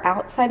far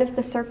outside of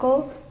the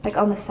circle, like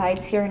on the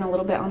sides here and a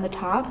little bit on the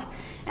top.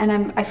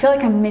 And I feel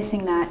like I'm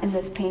missing that in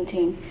this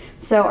painting.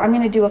 So I'm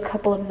gonna do a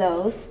couple of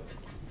those.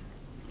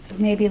 So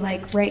maybe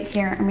like right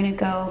here, I'm gonna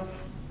go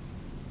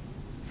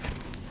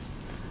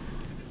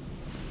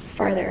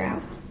farther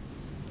out.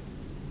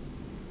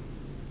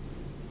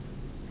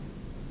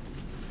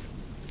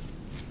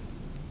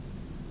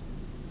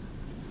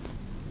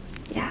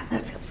 Yeah,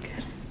 that feels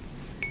good.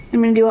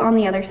 I'm gonna do it on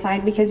the other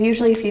side because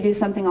usually if you do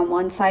something on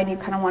one side, you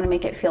kind of want to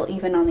make it feel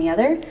even on the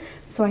other.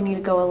 So I need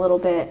to go a little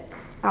bit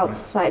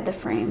outside the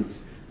frame.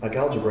 Like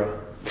algebra.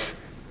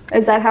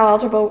 Is that how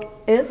algebra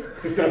is?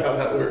 Is that how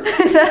that works?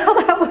 Is that how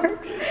that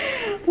works?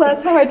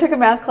 Last time I took a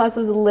math class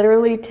was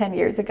literally 10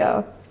 years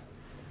ago.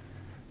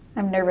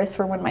 I'm nervous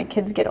for when my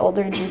kids get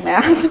older and do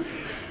math.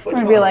 I'm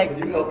gonna be like,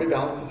 can you help me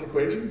balance this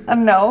equation?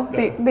 No. No.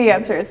 The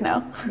answer is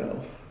no.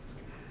 No.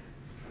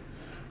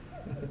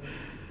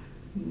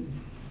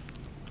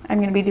 I'm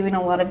gonna be doing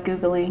a lot of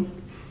Googling.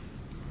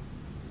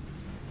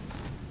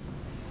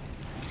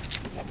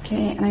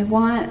 Okay, and I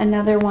want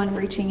another one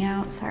reaching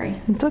out, sorry.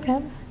 It's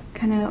okay.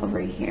 Kind of over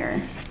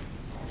here.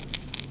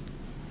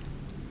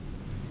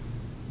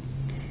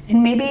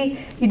 And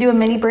maybe you do a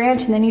mini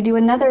branch and then you do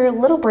another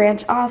little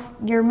branch off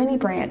your mini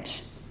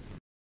branch.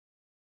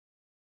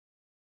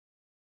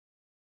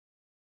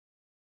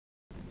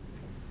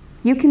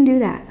 You can do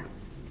that.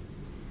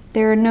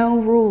 There are no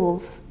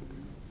rules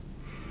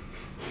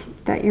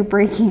that you're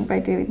breaking by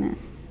doing that.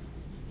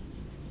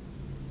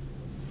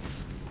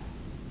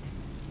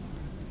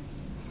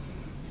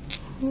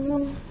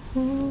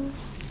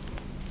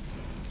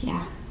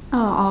 Yeah. Oh,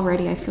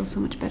 already I feel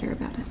so much better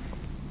about it.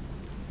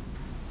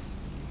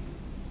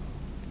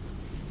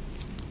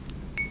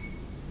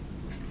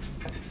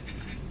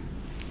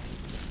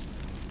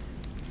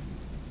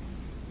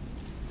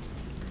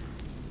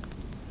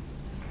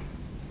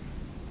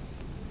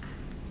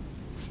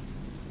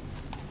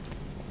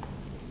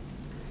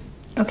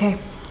 Okay.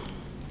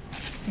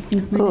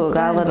 Ooh,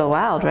 got a little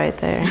wild right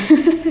there.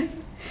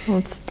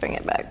 Let's bring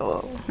it back a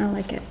little. I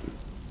like it.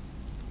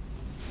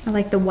 I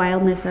like the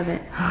wildness of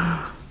it.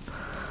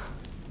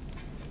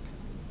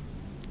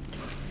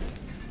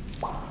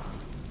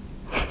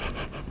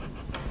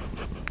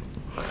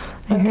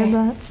 I heard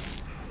that.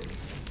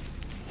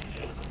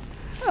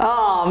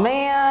 Oh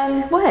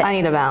man. What? I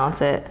need to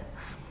balance it.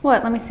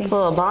 What? Let me see. It's a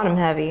little bottom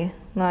heavy.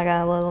 Now I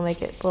gotta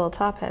make it a little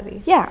top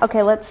heavy. Yeah,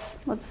 okay, let's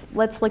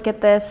look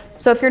at this.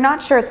 So if you're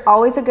not sure, it's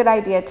always a good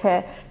idea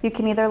to, you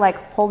can either like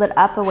hold it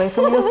up away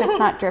from you if it's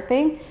not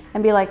dripping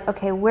and be like,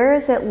 okay, where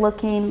is it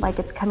looking like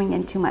it's coming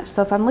in too much?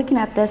 So if I'm looking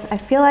at this, I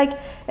feel like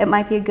it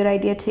might be a good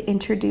idea to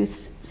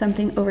introduce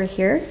something over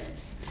here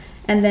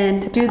and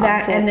then do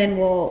that and then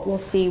we'll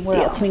see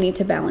where else we need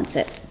to balance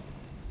it.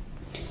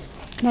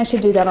 And I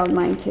should do that on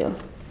mine too.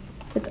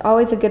 It's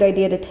always a good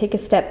idea to take a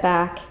step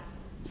back,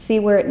 see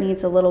where it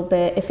needs a little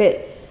bit.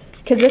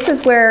 Because this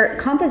is where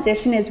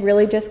composition is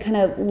really just kind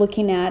of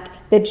looking at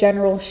the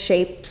general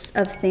shapes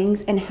of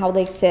things and how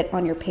they sit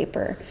on your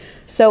paper.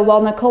 So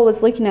while Nicole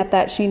was looking at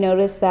that, she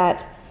noticed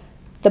that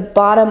the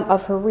bottom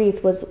of her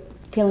wreath was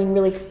feeling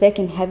really thick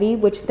and heavy,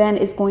 which then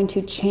is going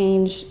to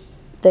change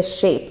the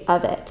shape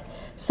of it.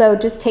 So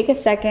just take a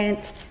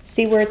second,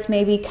 see where it's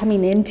maybe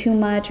coming in too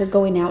much or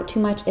going out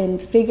too much,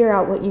 and figure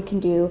out what you can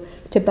do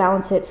to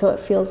balance it so it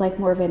feels like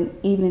more of an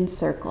even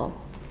circle.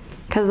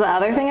 Because the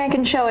other thing I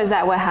can show is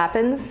that what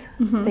happens,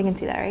 they can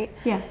see that, right?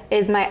 Yeah.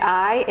 Is my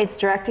eye, it's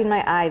directing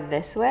my eye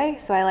this way.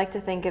 So I like to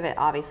think of it,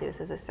 obviously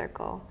this is a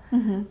circle.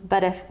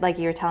 But if, like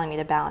you were telling me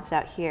to balance it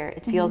out here,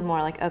 it feels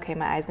more like, okay,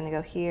 my eye's gonna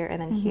go here and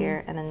then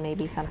here and then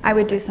maybe something I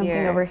would do over something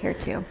here, over here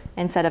too.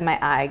 instead of my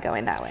eye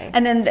going that way.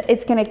 And then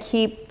it's gonna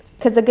keep,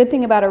 because the good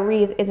thing about a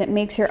wreath is it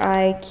makes your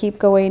eye keep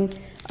going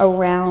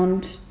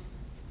around.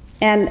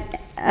 And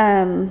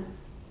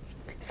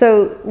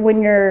so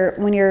when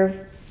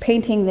you're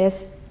painting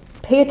this,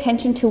 pay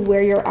attention to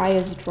where your eye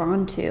is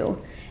drawn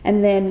to.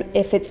 And then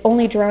if it's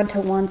only drawn to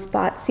one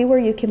spot, see where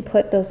you can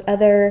put those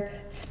other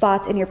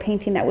spots in your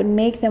painting that would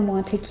make them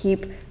want to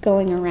keep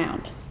going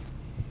around.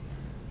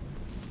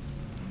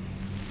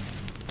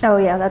 Oh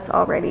yeah, that's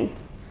already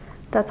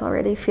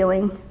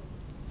feeling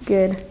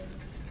good.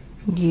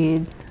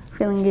 Good.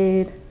 Feeling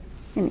good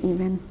and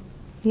even.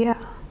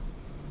 Yeah.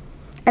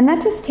 And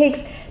that just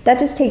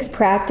takes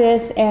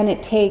practice, and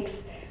it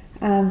takes,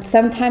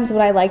 sometimes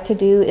what I like to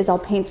do is I'll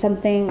paint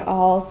something,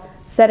 I'll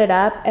set it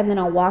up, and then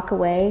I'll walk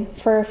away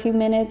for a few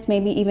minutes,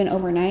 maybe even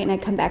overnight, and I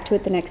come back to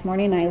it the next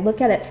morning and I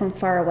look at it from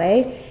far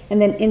away,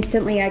 and then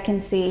instantly I can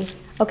see,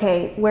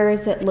 okay, where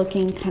is it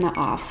looking kind of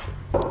off?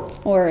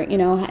 Or, you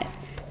know,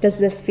 does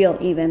this feel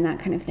even, that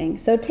kind of thing.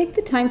 So take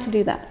the time to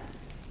do that.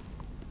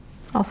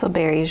 Also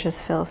berries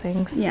just fill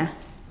things. Yeah.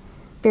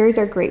 Berries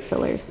are great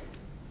fillers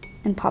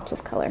and pops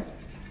of color.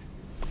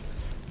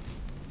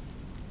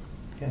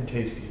 And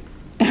tasty.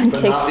 And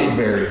But not tasty. these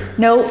berries.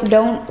 No,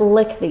 don't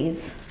lick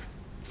these.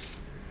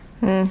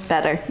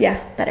 Better. Yeah,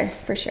 better,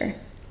 for sure.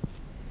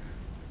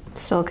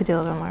 Still could do a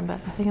little bit more, but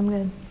I think I'm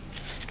good.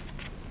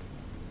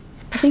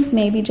 I think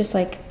maybe just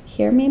like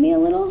here, maybe a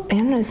little. I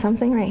don't know,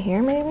 something right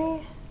here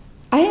maybe?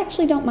 I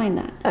actually don't mind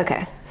that.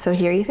 Okay, so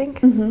here you think?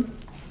 Mm-hmm.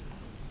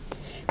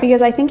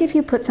 Because I think if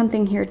you put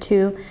something here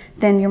too,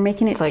 then you're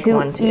making it like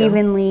too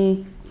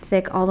evenly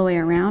thick all the way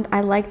around.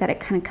 I like that it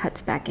kind of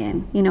cuts back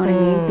in. You know what I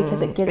mean?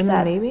 Because it gives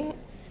that maybe? Okay.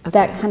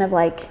 that kind of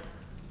like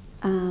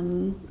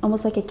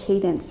almost like a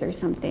cadence or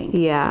something.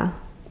 Yeah.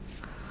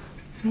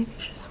 Maybe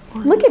just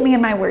one. Look at me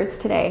and my words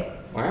today.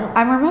 Wow.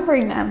 I'm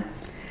remembering them.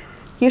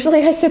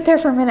 Usually I sit there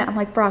for a minute. I'm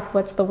like, Brock,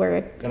 what's the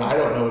word? And I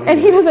don't know. And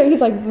he doesn't.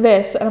 He's like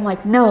this, and I'm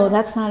like, no,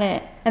 that's not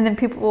it. And then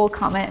people will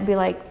comment and be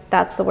like,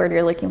 that's the word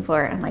you're looking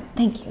for. And I'm like,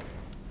 thank you.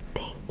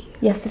 Thank you.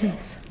 Yes, it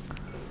is.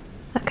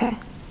 Okay.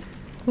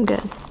 I'm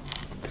good.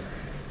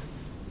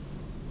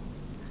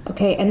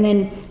 Okay, and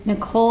then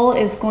Nicole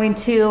is going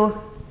to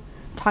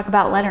talk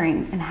about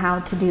lettering and how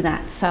to do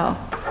that. So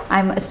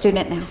I'm a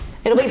student now.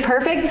 It'll be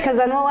perfect because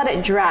then we'll let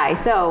it dry.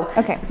 So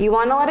Okay. you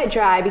want to let it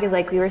dry because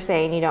like we were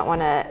saying, you don't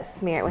want to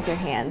smear it with your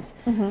hands.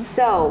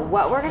 So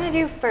what we're going to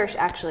do first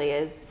actually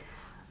is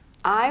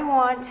I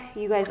want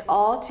you guys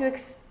all to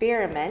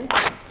experiment,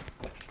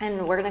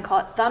 and we're going to call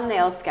it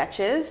thumbnail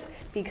sketches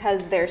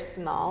because they're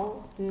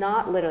small,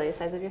 not literally the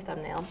size of your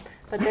thumbnail,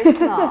 but they're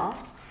small.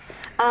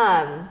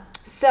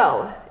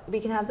 So we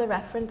can have the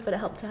reference. Would it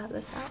help to have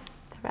this out?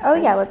 Oh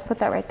yeah, let's put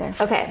that right there.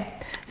 Okay,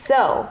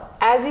 so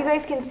as you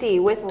guys can see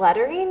with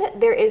lettering,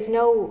 there is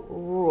no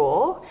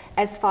rule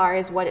as far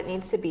as what it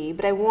needs to be,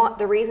 but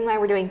the reason why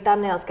we're doing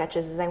thumbnail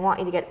sketches is I want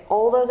you to get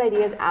all those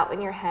ideas out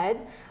in your head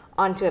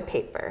onto a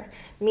paper.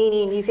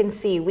 Meaning you can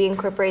see we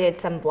incorporated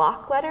some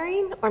block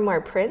lettering or more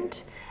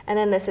print, and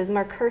then this is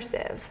more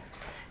cursive.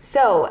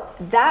 So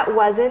that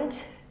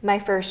wasn't my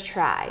first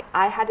try.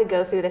 I had to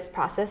go through this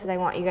process and I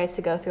want you guys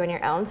to go through on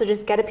your own. So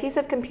just get a piece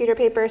of computer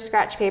paper,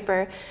 scratch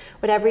paper,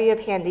 whatever you have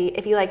handy.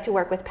 If you like to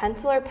work with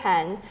pencil or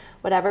pen,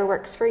 whatever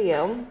works for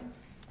you.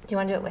 Do you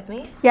want to do it with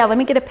me? Yeah, let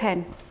me get a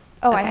pen.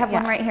 Oh, I Okay, have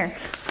one yeah. right here.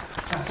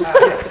 Let's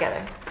do it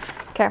together.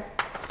 Okay.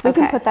 We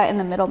can Okay. put that in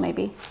the middle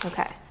maybe.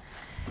 Okay.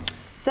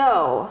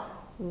 So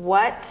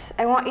what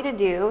I want you to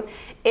do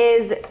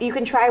is you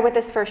can try with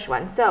this first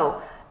one.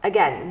 So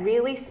again,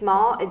 really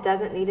small. It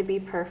doesn't need to be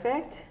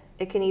perfect.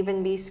 It can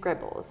even be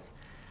scribbles.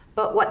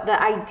 But what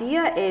the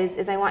idea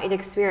is I want you to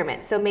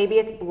experiment. So maybe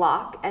it's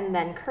block and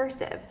then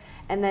cursive.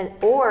 And then,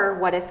 or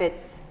what if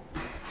it's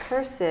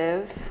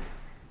cursive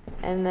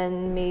and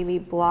then maybe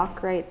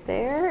block right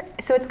there?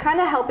 So it's kind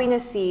of helping to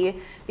see,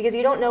 because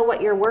you don't know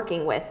what you're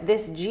working with.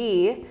 This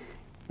G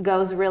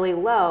goes really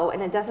low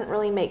and it doesn't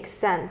really make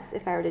sense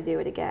if I were to do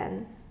it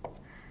again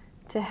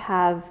to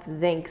have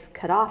things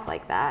cut off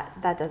like that.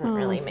 That doesn't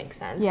really make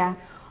sense. Yeah.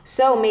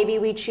 So maybe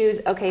we choose,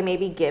 okay,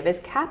 maybe give is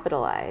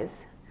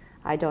capitalize.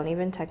 I don't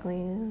even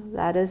technically,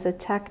 that is a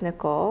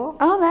technical.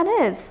 Oh, that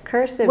is.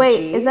 Cursive Wait,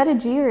 G. is that a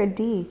G or a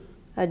D?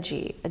 A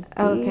G. A D.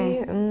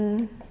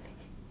 Okay.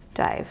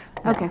 Dive.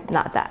 No, Okay.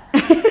 not that.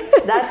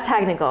 That's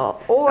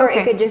technical. Or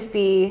Okay. it could just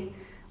be,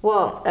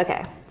 well,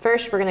 okay.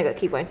 First, we're going to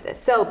keep going to this.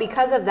 So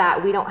because of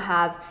that, we don't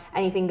have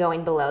anything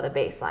going below the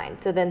baseline.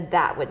 So then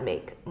that would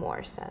make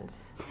more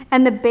sense.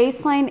 And the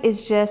baseline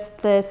is just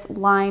this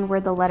line where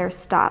the letter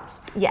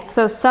stops. Yes.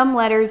 So some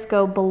letters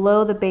go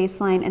below the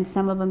baseline and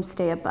some of them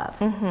stay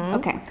above.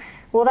 Okay.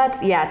 Well,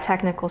 that's, yeah,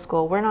 technical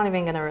school. We're not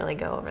even going to really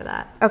go over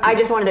that. Okay. I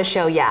just wanted to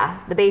show, yeah,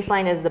 the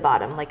baseline is the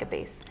bottom, like a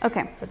base.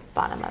 Okay. The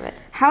bottom of it.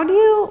 How do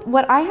you,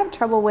 what I have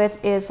trouble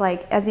with is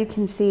like, as you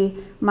can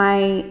see,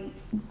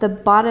 the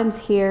bottoms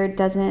here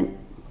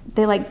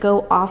they like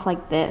go off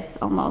like this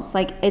almost.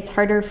 Like it's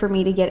harder for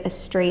me to get a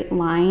straight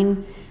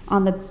line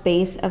on the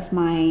base of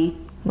my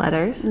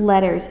letters.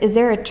 Is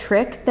there a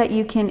trick that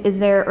you can,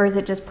 or is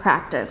it just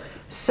practice?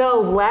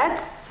 So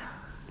let's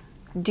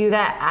do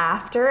that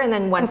after, and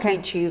then once we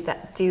do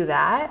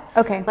that.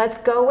 Okay. Let's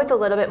go with a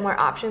little bit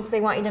more options. They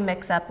want you to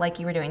mix up like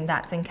you were doing,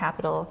 that's in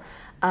capital.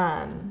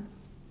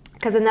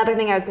 Because another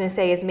thing I was going to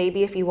say is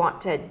maybe if you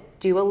want to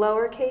do a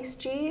lowercase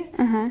g,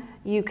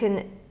 you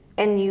can,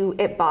 and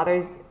it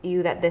bothers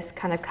you that this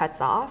kind of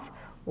cuts off.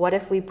 What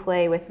if we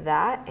play with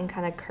that and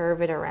kind of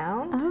curve it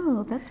around?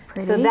 Oh, that's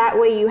pretty. So that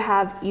way you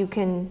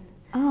can,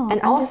 and I'm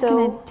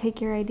also just gonna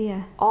take your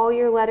idea. all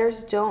your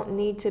letters don't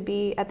need to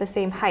be at the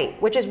same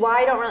height, which is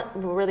why I don't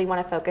really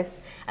want to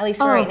focus, at least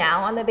for right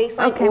now, on the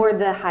baseline or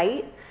the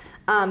height.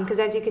 Because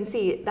as you can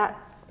see, that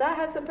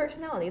has some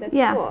personality. That's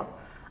cool.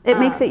 It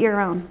makes it your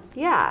own.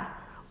 Yeah.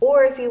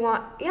 Or if you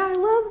want, yeah, I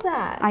love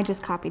that. I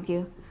just copied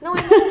you. No,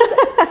 I love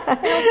that.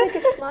 It looks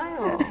like a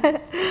smile.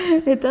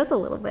 It does a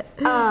little bit.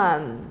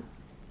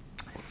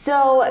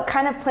 So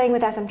kind of playing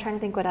with that, I'm trying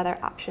to think what other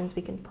options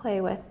we can play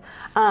with.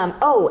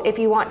 If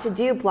you want to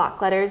do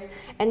block letters,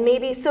 and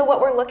maybe, so what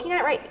we're looking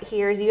at right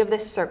here is you have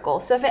this circle.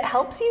 So if it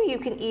helps you, you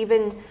can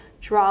even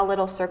draw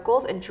little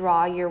circles and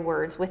draw your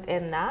words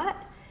within that.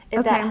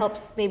 If that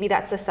helps, maybe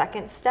that's the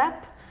second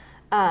step.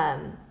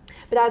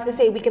 But I was gonna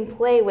say we can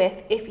play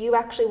with, if you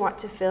actually want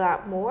to fill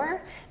out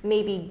more,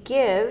 maybe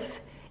give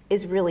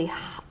is really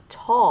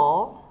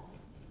tall.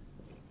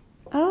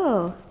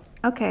 Oh,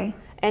 okay.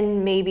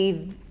 And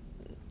maybe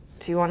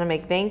if you want to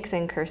make thanks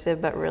in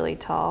cursive but really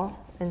tall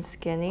and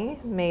skinny,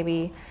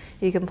 maybe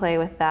you can play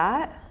with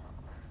that.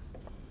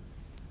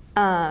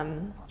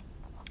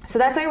 So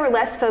that's why we're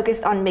less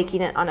focused on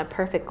making it on a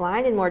perfect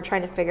line and more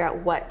trying to figure out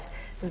what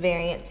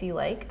variants you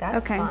like.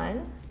 That's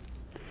fun.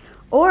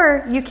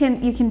 Or you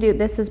can do,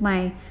 this is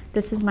my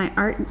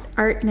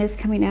artness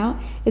coming out,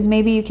 is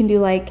maybe you can do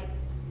like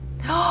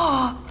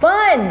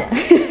fun.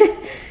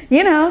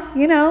 you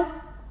know.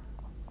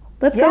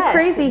 Let's go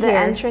crazy the here.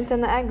 Entrance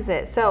and the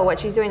exit. So what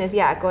she's doing is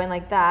going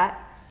like that.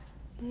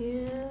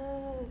 Yes.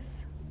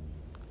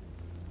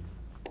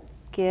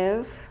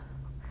 Give.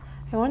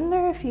 I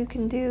wonder if you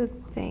can do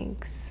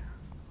thanks.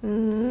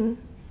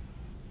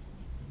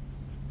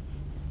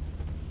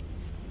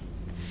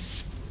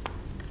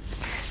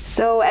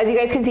 So as you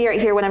guys can see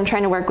right here, what I'm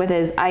trying to work with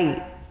is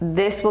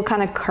this will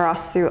kind of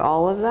cross through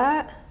all of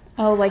that.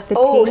 Oh, like the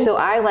T? So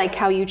I like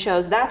how you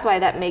chose. That's why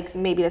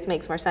maybe this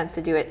makes more sense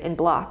to do it in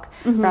block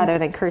rather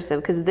than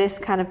cursive, because this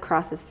kind of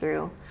crosses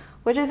through,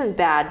 which isn't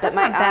bad. But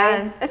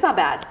it's not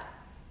bad.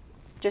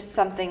 Just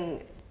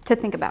something to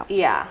think about.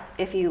 Yeah,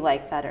 if you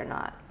like that or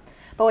not.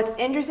 But what's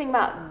interesting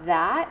about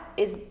that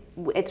is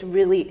it's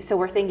really, so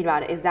we're thinking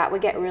about it, is that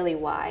would get really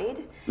wide.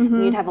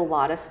 You'd have a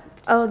lot of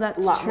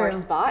more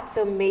spots.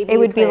 So maybe it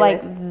would be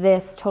like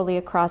this totally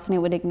across and it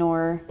would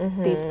ignore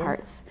these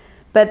parts.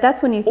 But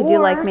that's when you could do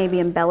like maybe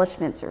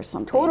embellishments or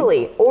something.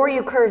 Totally. Or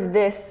you curve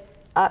this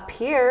up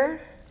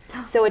here.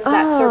 So it's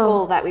that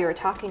circle that we were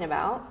talking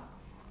about.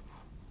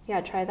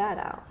 Yeah, try that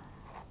out.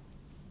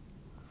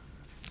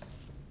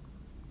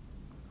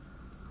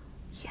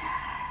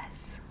 Yes.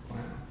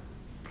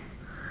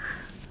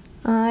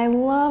 I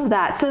love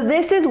that. So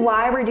this is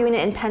why we're doing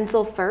it in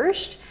pencil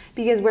first,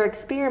 because we're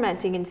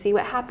experimenting and see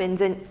what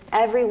happens, and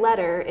every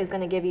letter is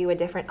going to give you a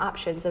different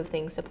options of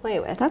things to play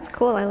with. That's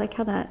cool. I like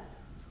how that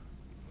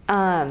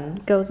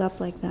goes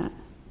up like that.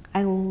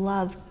 I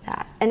love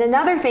that. And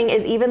another thing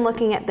is, even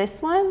looking at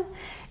this one,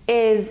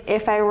 is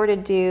if I were to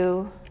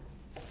do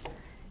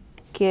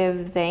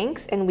give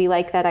thanks, and we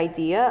like that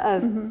idea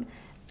of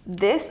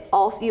this,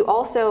 also you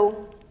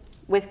also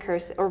with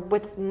cursive or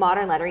with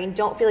modern lettering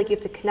don't feel like you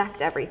have to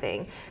connect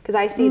everything, because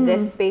I see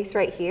this space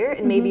right here,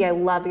 and maybe I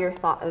love your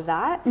thought of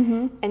that,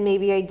 and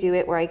maybe I do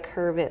it where I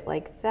curve it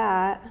like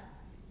that,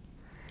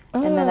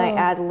 and then I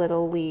add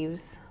little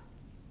leaves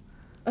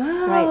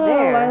right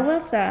there. I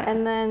love that.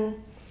 And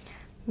then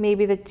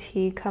maybe the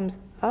T comes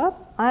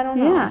up. I don't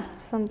know. Yeah.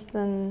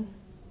 Something.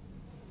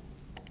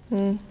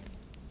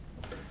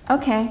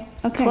 Okay.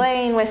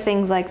 Playing with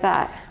things like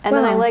that. And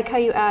then I like how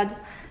you add,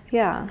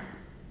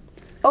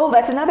 Oh,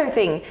 that's another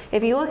thing.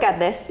 If you look at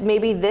this,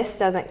 maybe this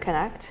doesn't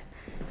connect,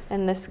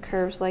 and this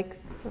curves like,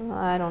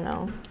 I don't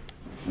know,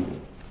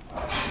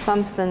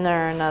 something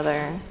or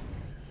another.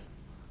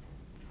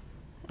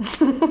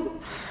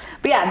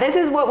 But yeah, this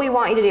is what we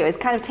want you to do, is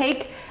kind of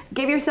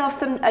give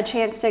yourself a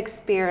chance to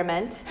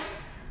experiment.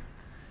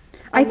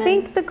 I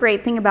think the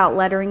great thing about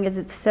lettering is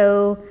it's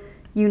so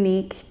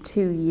unique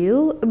to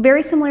you.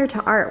 Very similar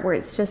to art, where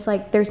it's just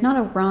like there's not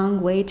a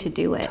wrong way to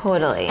do it.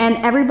 Totally. And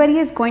everybody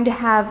is going to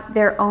have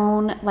their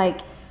own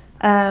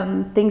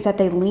things that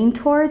they lean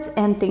towards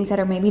and things that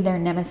are maybe their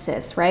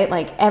nemesis, right?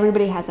 Like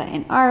everybody has that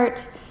in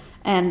art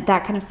and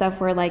that kind of stuff,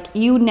 where like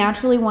you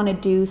naturally want to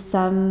do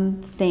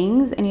some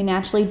things and you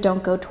naturally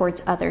don't go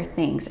towards other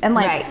things, and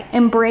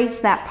embrace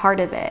that part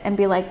of it and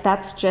be like,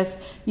 that's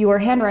just your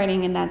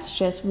handwriting and that's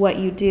just what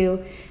you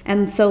do.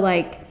 And so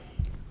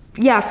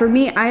yeah, for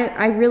me,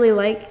 I really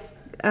like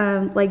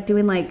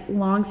doing like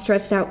long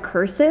stretched out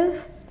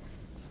cursive,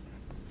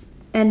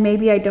 and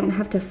maybe I don't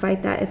have to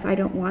fight that if I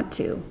don't want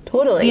to.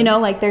 Totally. You know,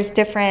 like there's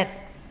different,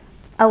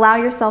 allow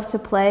yourself to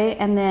play,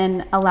 and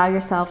then allow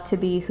yourself to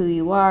be who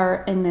you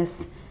are in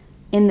this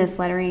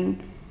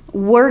lettering.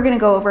 We're gonna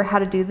go over how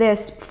to do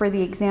this for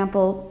the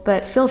example,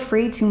 but feel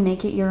free to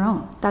make it your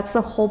own. That's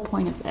the whole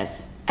point of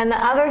this. And the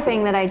other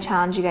thing that I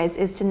challenge you guys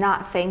is to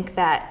not think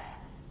that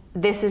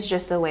this is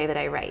just the way that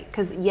I write.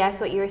 Because yes,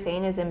 what you were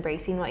saying is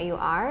embracing what you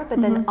are,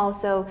 but then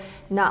also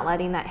not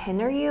letting that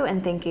hinder you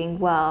and thinking,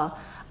 well,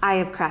 I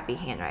have crappy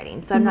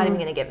handwriting, so I'm not even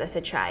gonna give this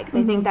a try. Because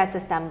I think that's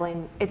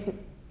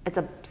it's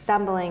a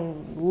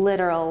stumbling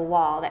literal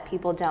wall that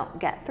people don't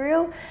get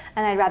through.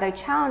 And I'd rather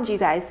challenge you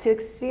guys to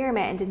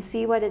experiment and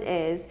see what it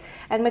is.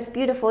 And what's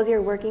beautiful is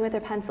you're working with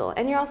a pencil,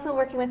 and you're also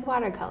working with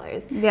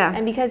watercolors. Yeah.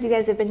 And because you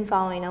guys have been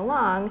following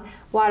along,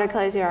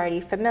 watercolors you're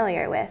already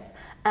familiar with.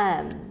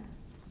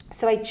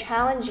 So I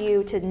challenge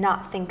you to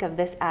not think of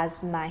this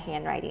as my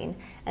handwriting,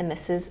 and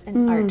this is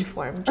an art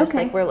form, just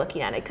like we're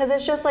looking at it. Because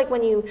it's just like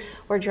when you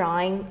were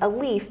drawing a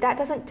leaf, that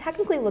doesn't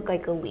technically look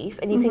like a leaf,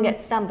 and you can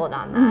get stumbled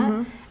on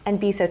that and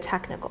be so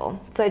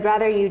technical. So I'd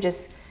rather you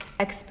just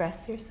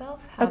express yourself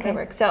how that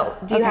works. So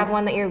do you have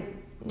one that you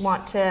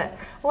want to,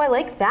 I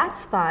like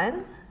that's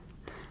fun.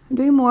 I'm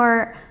doing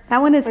more, that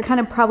one is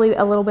kind of probably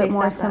a little bit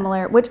more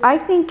similar, which I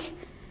think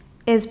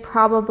is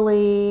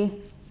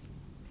probably,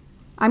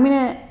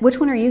 which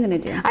one are you gonna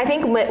do? I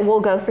think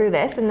we'll go through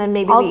this, and then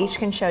maybe we each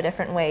can show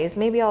different ways.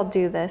 Maybe I'll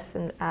do this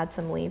and add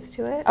some leaves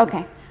to it.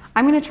 Okay.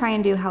 I'm gonna try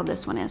and do how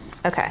this one is.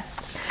 Okay.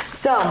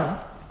 So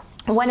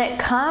when it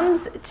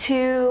comes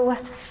to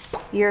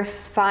your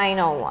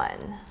final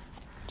one,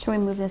 should we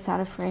move this out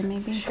of frame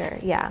maybe? Sure,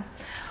 yeah.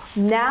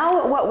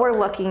 Now what we're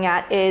looking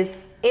at is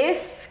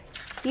if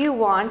you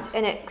want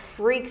and it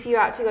freaks you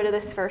out to go to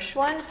this first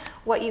one,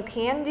 what you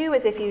can do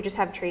is if you just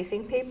have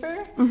tracing paper,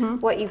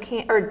 what you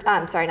can, or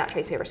sorry, not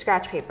tracing paper,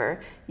 scratch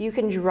paper, you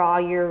can draw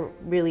your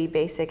really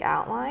basic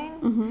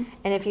outline.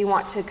 And if you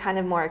want to kind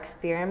of more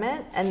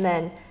experiment and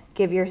then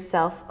give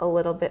yourself a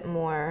little bit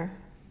more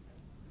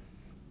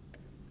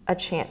a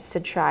chance to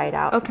try it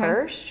out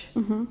first,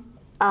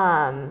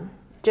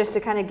 just to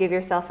kind of give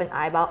yourself an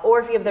eyeball, or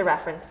if you have the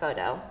reference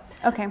photo.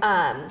 Okay.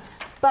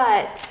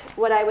 But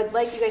what I would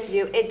like you guys to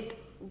do,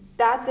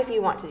 that's if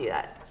you want to do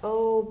that.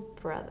 Oh,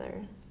 brother.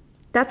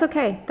 That's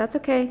okay. That's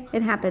okay.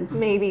 It happens.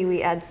 Maybe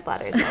we add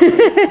splatters.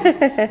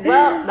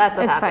 Well, that's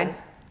what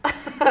happens.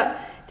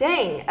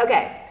 Dang.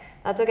 Okay.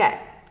 That's okay.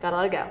 Gotta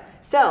let it go.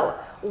 So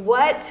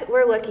what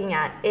we're looking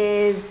at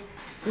is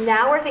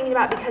now we're thinking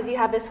about, because you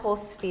have this whole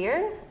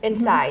sphere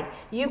inside,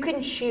 you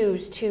can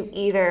choose to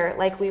either,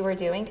 like we were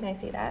doing, can I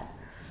see that?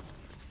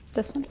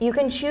 This one? You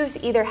can choose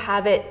to either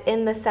have it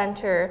in the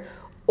center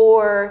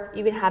or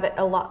you can have it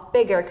a lot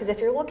bigger, because if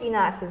you're looking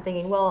at us and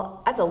thinking,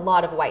 well, that's a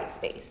lot of white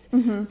space.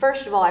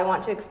 First of all, I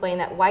want to explain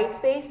that white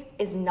space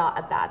is not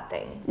a bad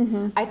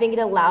thing. I think it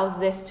allows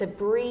this to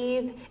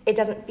breathe. It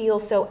doesn't feel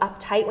so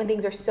uptight when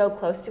things are so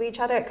close to each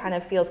other. It kind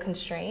of feels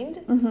constrained.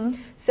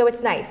 So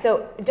it's nice.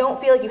 So don't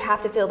feel like you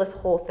have to fill this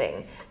whole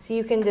thing. So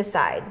you can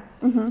decide.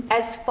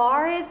 As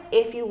far as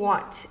if you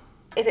want,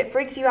 if it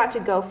freaks you out to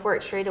go for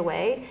it straight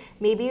away,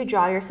 maybe you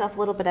draw yourself a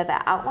little bit of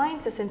an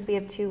outline. So since we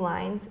have 2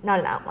 lines, not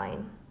an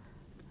outline,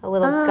 a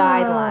little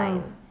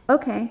guideline.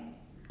 Okay.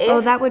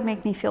 Oh, that would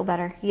make me feel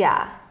better.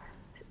 Yeah.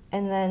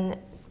 And then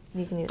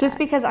you can do just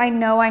that. because I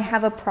know I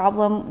have a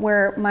problem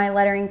where my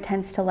lettering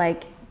tends to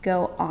like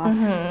go off.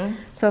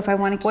 So if I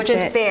want to keep it which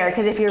is fair,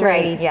 because if you're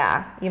writing,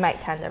 you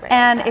might tend to write.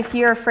 And like if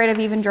you're afraid of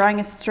even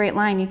drawing a straight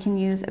line, you can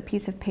use a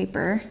piece of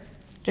paper.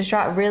 just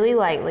draw it really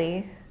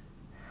lightly.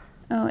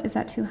 Oh, is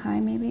that too high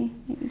maybe?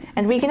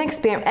 And we can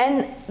experiment,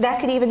 and that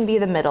could even be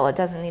the middle. It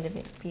doesn't need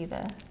to be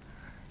the,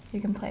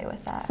 you can play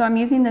with that. So I'm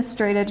using the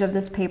straight edge of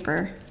this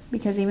paper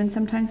because even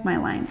sometimes my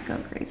lines go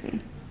crazy.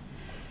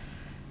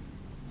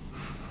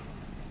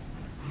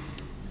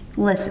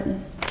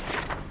 Listen,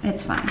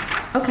 it's fine.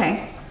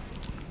 Okay.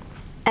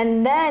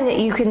 And then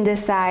you can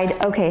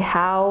decide, okay,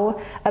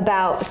 how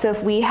about, so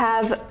if we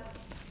have,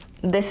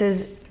 this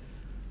is,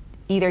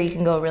 either you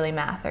can go really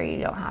math or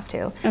you don't have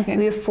to. Okay.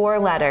 We have 4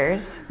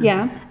 letters.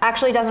 Yeah.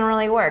 Actually, it doesn't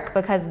really work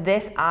because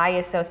this I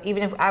is so,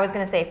 even if I was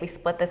going to say if we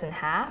split this in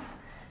half,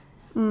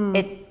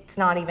 it's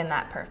not even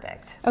that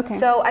perfect. Okay.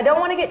 So I don't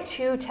want to get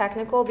too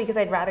technical because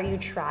I'd rather you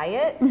try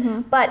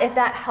it. But if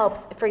that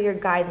helps for your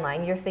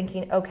guideline, you're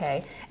thinking,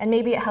 okay, and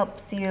maybe it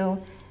helps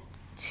you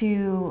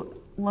to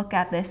look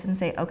at this and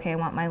say, okay, I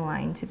want my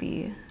line to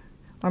be,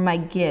 or my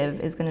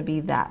give is going to be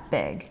that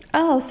big.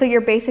 Oh, so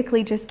you're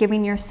basically just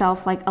giving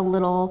yourself like a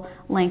little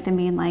length and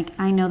being like,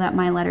 I know that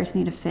my letters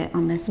need to fit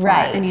on this spot,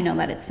 Right. and you know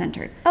that it's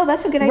centered. Oh,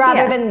 that's a good idea.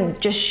 Rather than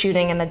just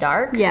shooting in the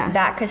dark, Yeah.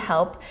 that could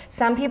help.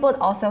 Some people, it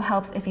also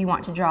helps if you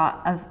want to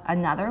draw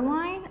another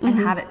line and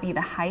have it be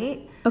the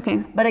height. Okay.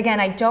 But again,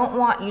 I don't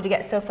want you to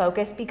get so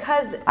focused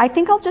because I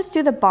think I'll just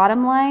do the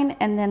bottom line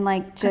and then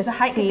like just the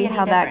height could see be any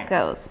how that different.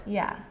 goes.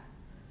 Yeah,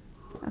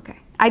 Okay.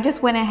 I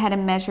just went ahead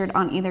and measured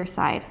on either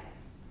side.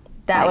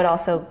 that Like would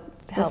also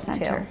The help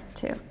center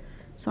too.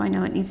 So I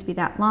know it needs to be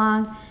that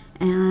long.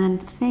 And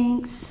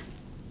thanks.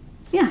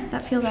 Yeah,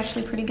 that feels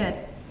actually pretty good.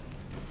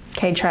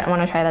 Okay,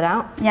 want to try that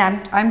out?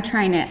 Yeah, I'm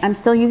trying it. I'm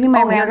still using my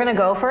Oh, you're round- gonna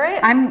go for it?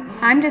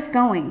 I'm just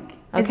going.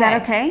 Is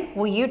that okay?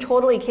 Well, you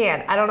totally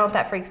can. I don't know if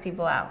that freaks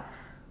people out.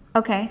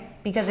 Okay.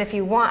 Because if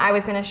you want, I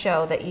was gonna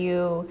show that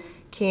you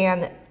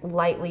can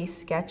lightly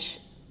sketch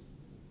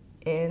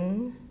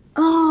in.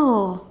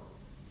 Oh,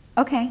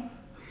 okay.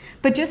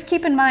 But just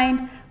keep in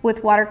mind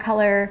with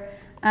watercolor,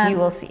 You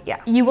will see,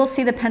 yeah. you will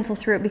see the pencil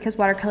through it because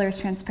watercolor is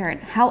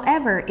transparent.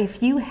 However,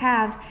 if you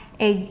have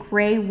a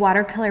gray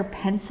watercolor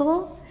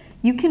pencil,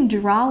 you can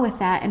draw with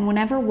that, and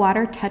whenever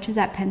water touches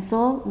that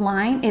pencil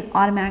line, it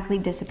automatically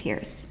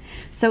disappears.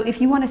 So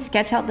if you want to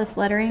sketch out this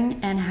lettering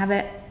and have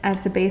it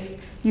as the base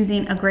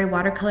using a gray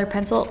watercolor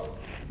pencil,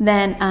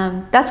 then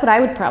that's what I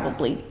would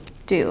probably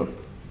do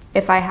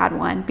if I had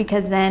one,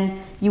 because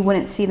then you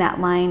wouldn't see that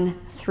line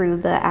through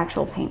the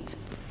actual paint.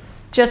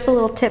 Just a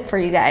little tip for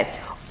you guys.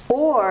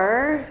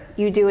 Or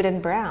you do it in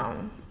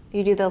brown.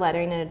 You do the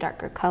lettering in a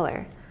darker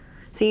color.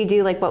 So you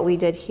do like what we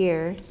did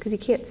here, because you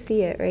can't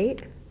see it, right?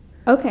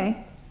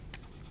 Okay.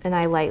 And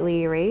I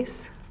lightly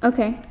erase.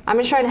 Okay. I'm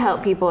just trying to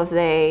help people if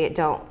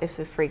if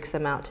it freaks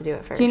them out to do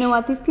it first. Do you know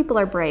what? These people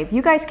are brave.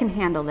 You guys can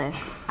handle this.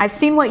 I've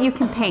seen what you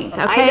can paint,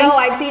 okay? I know,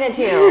 I've seen it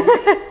too.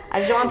 I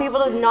just don't want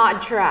people to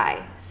not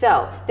try.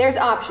 So there's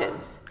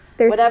options.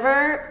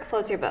 Whatever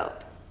floats your boat.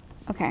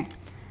 Okay.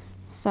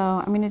 So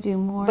I'm gonna do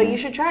more. But you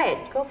should try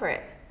it. Go for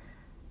it.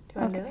 Do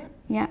you want to do it?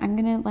 Yeah, I'm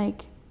gonna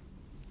like.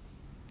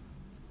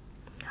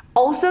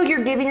 Also,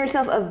 you're giving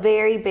yourself a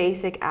very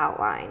basic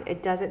outline.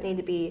 It doesn't need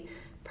to be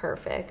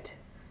perfect.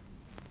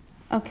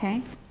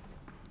 Okay.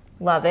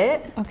 Love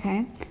it.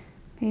 Okay.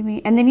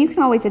 Maybe. And then you can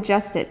always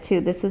adjust it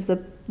too. This is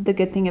the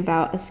good thing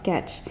about a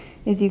sketch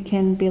is you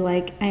can be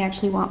like, I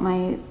actually want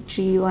my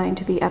G line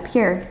to be up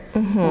here.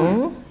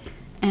 Mm-hmm.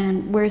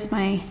 And where's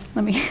my,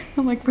 I'm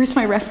like, where's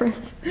my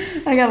reference?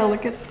 I gotta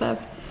look at stuff.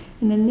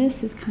 And then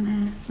this is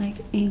kind of like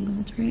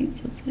angled, right?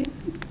 So it's like.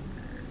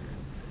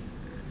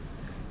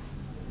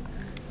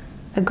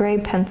 A gray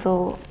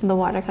pencil, the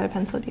watercolor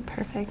pencil would be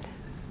perfect.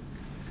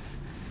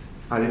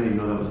 I didn't even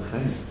know that was a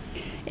thing.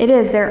 It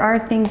is. There are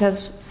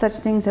such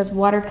things as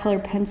watercolor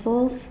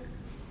pencils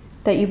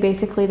that you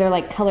basically, they're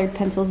like colored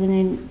pencils and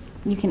then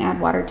you can add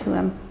water to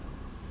them.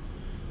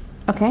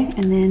 Okay,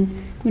 and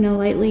then I'm gonna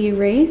lightly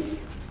erase.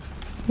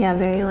 Yeah,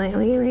 very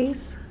lightly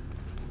erase.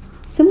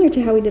 Similar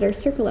to how we did our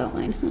circle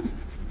outline, huh?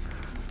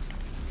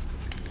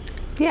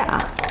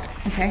 Yeah.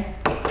 Okay.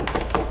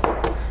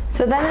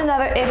 So then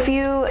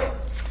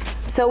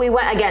so we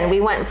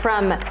went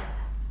from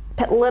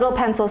little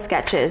pencil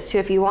sketches to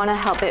if you want to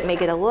help it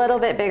make it a little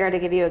bit bigger to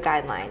give you a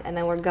guideline, and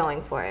then we're going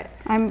for it.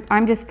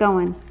 I'm just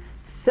going.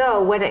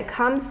 So when it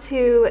comes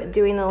to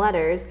doing the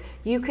letters,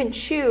 you can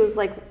choose,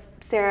 like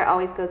Sarah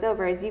always goes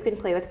over, is you can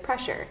play with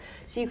pressure.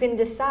 So you can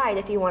decide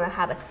if you want to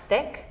have a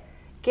thick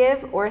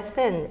give or a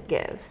thin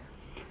give.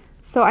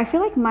 So I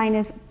feel like mine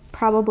is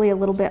probably a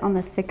little bit on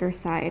the thicker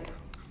side.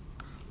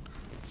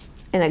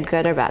 In a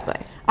good or bad way?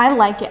 I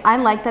like it. I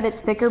like that it's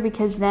thicker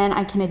because then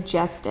I can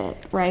adjust it,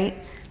 right?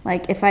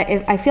 Like if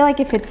I feel like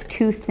if it's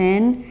too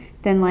thin,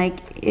 then like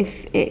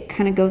if it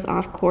kind of goes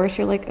off course,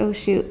 you're like, oh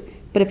shoot.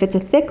 But if it's a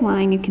thick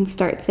line, you can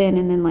start thin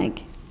and then like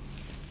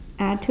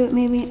add to it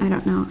maybe. I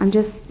don't know.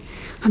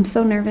 I'm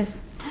so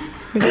nervous.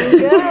 You're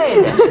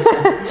good.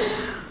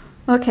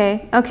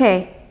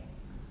 Okay.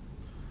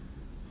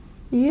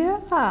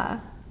 Yeah.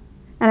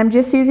 And I'm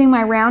just using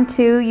my round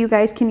 2. You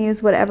guys can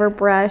use whatever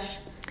brush.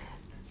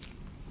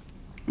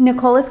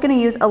 Nicole is going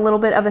to use a little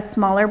bit of a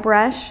smaller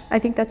brush. I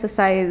think that's a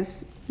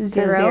size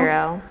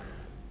 0.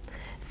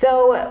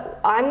 So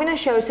I'm going to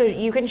show, so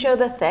you can show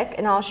the thick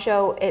and I'll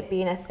show it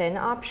being a thin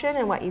option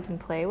and what you can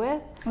play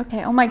with.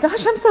 Okay. Oh my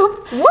gosh, I'm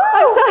so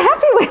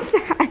happy with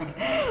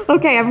that.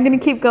 Okay, I'm going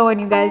to keep going,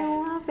 you guys. I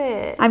love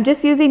it. I'm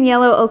just using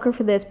yellow ochre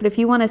for this, but if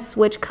you want to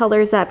switch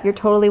colors up, you're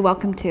totally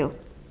welcome to.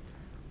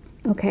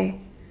 Okay,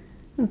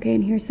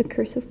 and here's the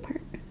cursive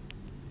part.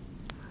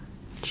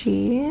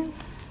 G.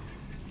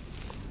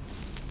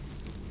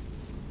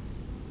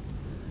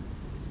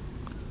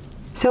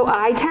 So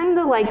I tend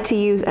to like to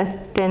use a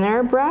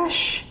thinner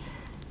brush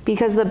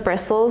because the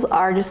bristles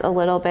are just a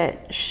little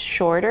bit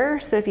shorter.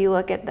 So if you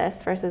look at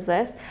this versus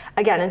this,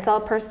 again, it's all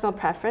personal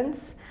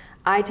preference.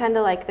 I tend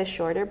to like the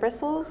shorter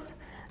bristles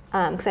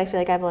because I feel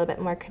like I have a little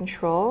bit more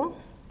control.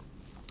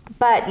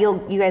 But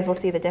you guys will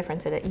see the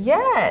difference in it.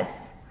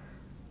 Yes!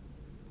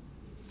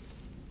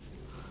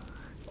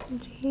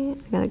 I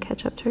gotta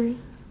catch up to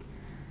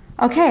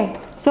her. Okay,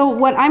 so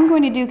what I'm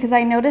going to do, because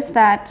I noticed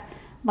that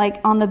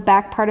like on the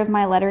back part of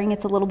my lettering,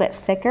 it's a little bit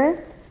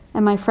thicker,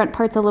 and my front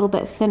part's a little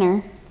bit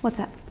thinner. What's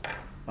that?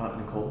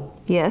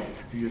 Nicole?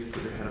 Yes? If you just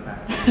put your head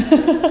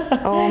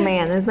back. Oh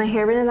man, has my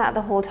hair been in that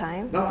the whole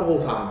time? Not the whole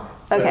time.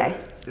 Okay,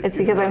 it's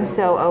because I'm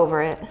so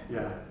over it.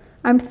 Yeah.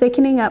 I'm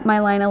thickening up my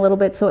line a little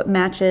bit so it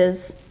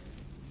matches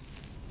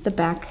the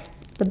back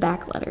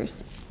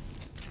letters.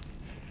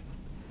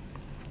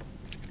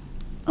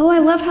 Oh, I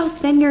love how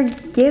thin your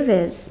give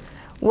is.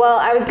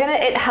 Well,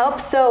 it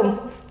helps,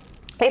 so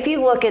if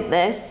you look at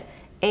this,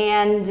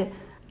 and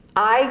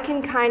I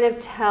can kind of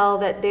tell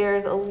that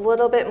there's a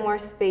little bit more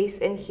space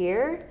in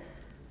here.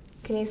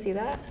 Can you see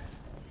that?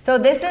 So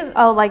this is...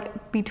 Oh,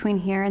 like between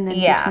here and then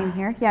between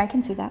here? Yeah, I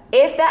can see that.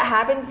 If that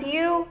happens to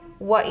you,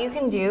 what you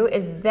can do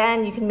is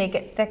then you can make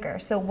it thicker.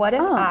 So what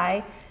if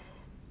I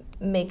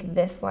make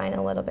this line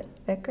a little bit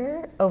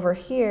thicker over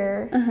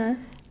here,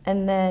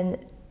 and then...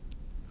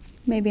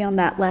 Maybe on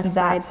that left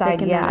side,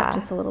 thicken that up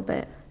just a little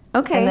bit.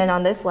 Okay. And then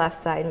on this left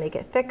side, make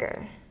it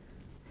thicker.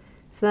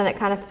 So then it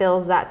kind of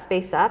fills that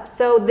space up.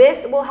 So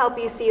this will help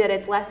you see that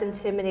it's less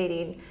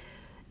intimidating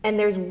and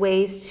there's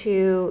ways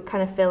to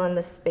kind of fill in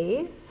the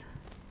space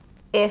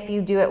if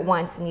you do it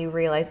once and you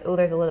realize, oh,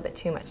 there's a little bit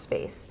too much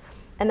space.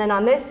 And then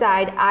on this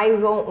side, I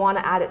won't want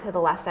to add it to the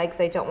left side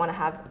because I don't want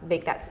to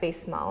make that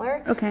space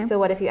smaller. Okay. So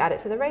what if you add it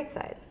to the right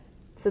side?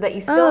 So that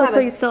you still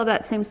have you still have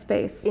that same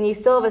space. And you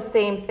still have the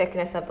same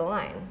thickness of the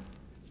line.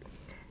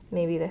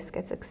 Maybe this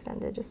gets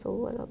extended just a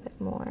little bit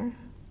more.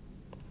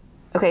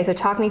 Okay, so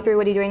talk me through,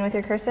 what are you doing with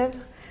your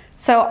cursive?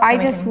 So I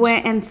just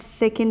went and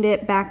thickened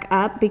it back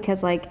up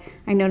because like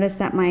I noticed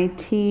that my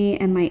T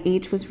and my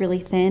H was really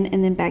thin,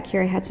 and then back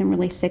here I had some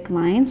really thick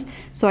lines.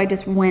 So I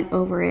just went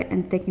over it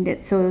and thickened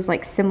it so it was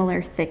like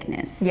similar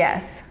thickness.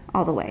 Yes.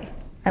 All the way.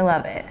 I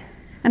love it.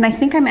 And I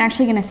think I'm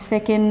actually gonna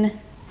thicken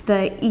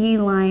the E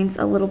lines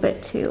a little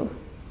bit too.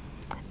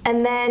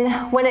 And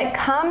then when it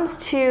comes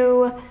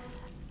to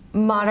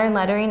modern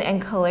lettering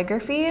and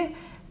calligraphy,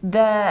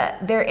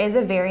 there is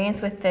a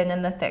variance with thin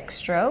and the thick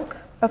stroke.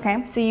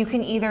 Okay. So you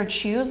can either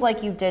choose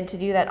like you did to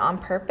do that on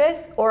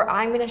purpose, or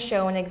I'm going to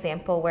show an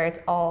example where it's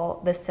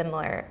all the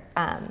similar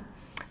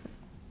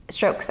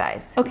stroke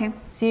size. Okay.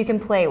 So you can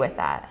play with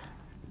that.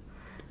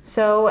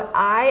 So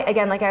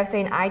again, like I was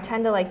saying, I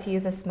tend to like to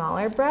use a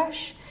smaller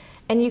brush,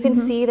 and you can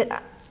see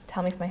that,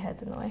 tell me if my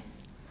head's in the way.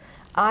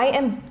 I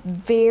am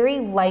very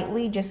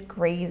lightly just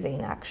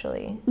grazing,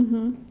 actually.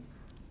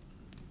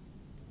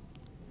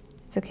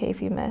 It's okay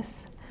if you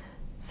miss.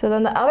 So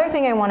then the other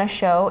thing I want to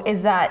show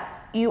is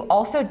that you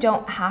also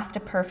don't have to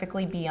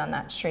perfectly be on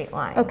that straight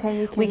line.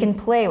 Okay, we can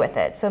play with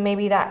it. So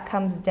maybe that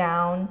comes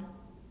down.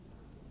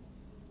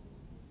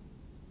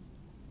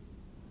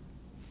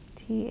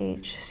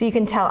 TH. So you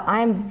can tell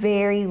I'm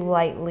very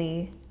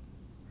lightly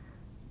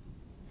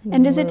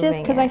And is it just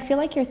moving because I feel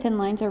like your thin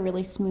lines are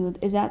really smooth?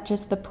 Is that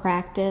just the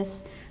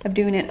practice of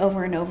doing it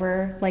over and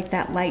over, like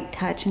that light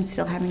touch and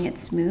still having it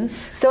smooth?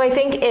 So I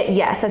think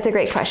yes, that's a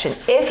great question.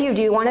 If you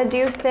do want to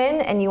do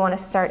thin and you want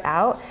to start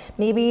out,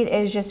 maybe it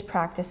is just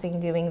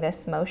practicing doing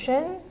this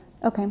motion.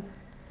 Okay.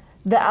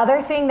 The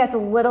other thing that's a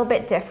little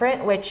bit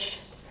different, which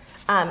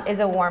is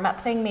a warm-up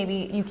thing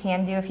maybe you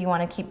can do if you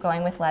want to keep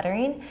going with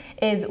lettering,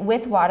 is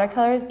with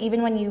watercolors,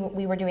 even when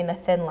we were doing the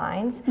thin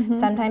lines,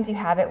 sometimes you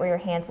have it where your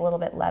hand's a little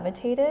bit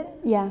levitated.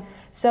 Yeah.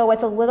 So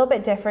what's a little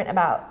bit different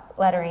about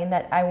lettering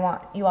that I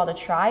want you all to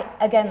try,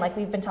 again, like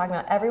we've been talking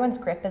about, everyone's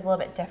grip is a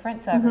little bit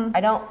different, so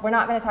we're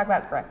not going to talk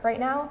about grip right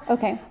now.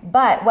 Okay.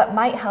 But what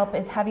might help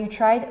is, have you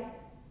tried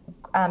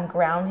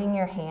grounding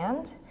your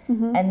hand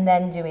and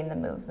then doing the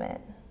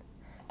movement?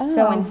 Oh.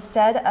 So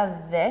instead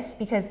of this,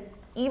 because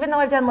even though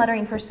I've done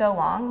lettering for so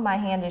long, my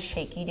hand is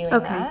shaky doing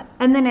that.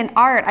 And then in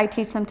art, I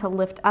teach them to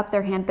lift up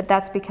their hand, but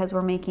that's because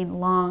we're making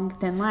long,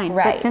 thin lines.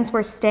 Right. But since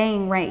we're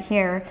staying right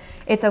here,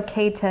 it's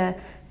okay to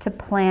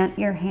plant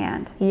your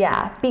hand.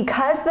 Yeah,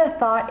 because the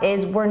thought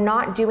is we're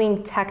not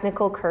doing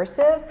technical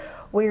cursive,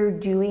 we're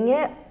doing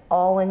it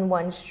all in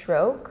one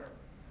stroke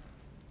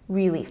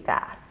really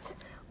fast.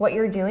 What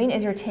you're doing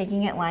is you're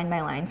taking it line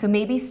by line. So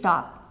maybe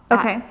stop.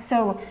 Okay.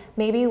 So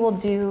maybe we'll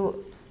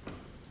do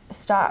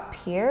stop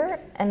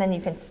here, and then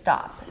you can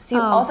stop. So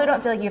you also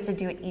don't feel like you have to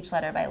do it each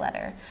letter by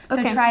letter. So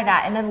try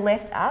that, and then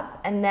lift up,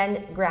 and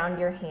then ground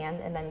your hand,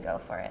 and then go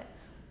for it.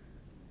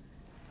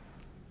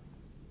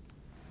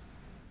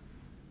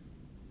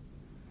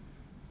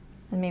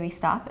 And maybe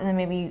stop, and then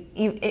maybe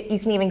you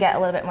can even get a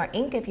little bit more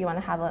ink if you want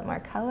to have a little more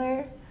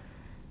color.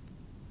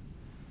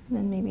 And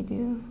then maybe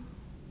do.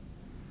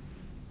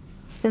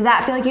 Does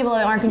that feel like you have a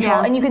little more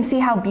control? Yeah. And you can see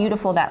how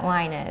beautiful that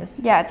line is.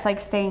 Yeah, it's like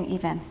staying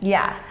even.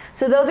 Yeah.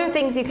 So those are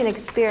things you can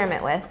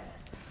experiment with.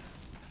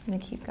 I'm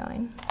gonna keep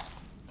going.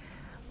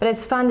 But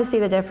it's fun to see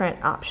the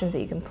different options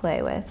that you can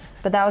play with.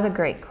 But that was a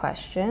great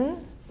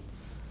question.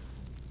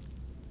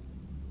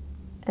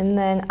 And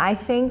then I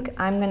think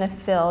I'm gonna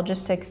fill,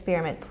 just to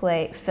experiment,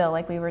 fill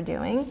like we were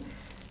doing.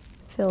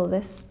 Fill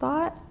this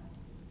spot.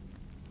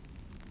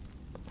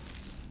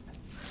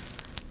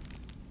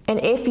 And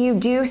if you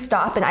do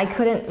stop,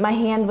 and my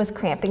hand was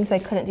cramping, so I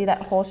couldn't do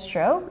that whole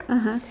stroke,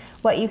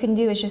 what you can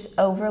do is just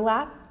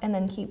overlap and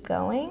then keep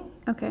going.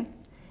 Okay.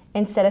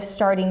 Instead of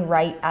starting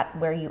right at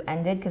where you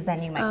ended, because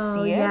then you might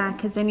see it. Yeah,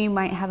 because then you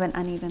might have an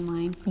uneven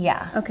line.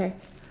 Yeah. Okay.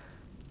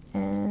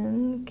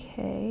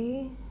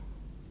 Okay.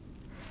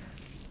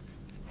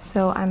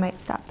 So I might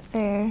stop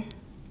there.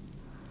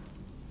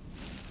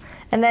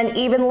 And then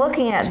even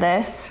looking at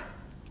this,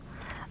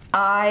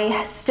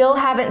 I still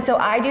haven't, so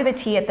I do the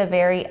T at the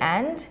very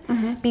end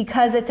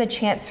because it's a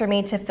chance for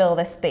me to fill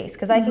the space,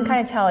 because I can kind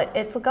of tell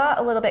it's got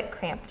a little bit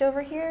cramped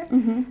over here.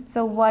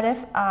 So what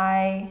if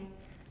I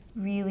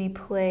really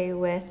play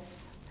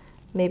with,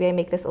 maybe I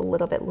make this a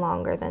little bit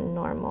longer than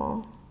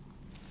normal.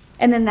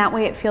 And then that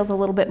way it feels a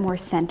little bit more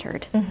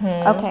centered.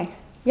 Okay.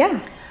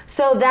 Yeah.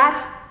 So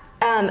that's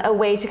a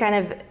way to kind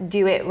of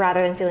do it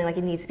rather than feeling like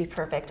it needs to be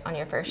perfect on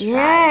your first try.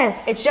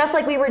 Yes. It's just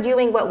like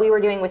what we were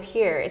doing with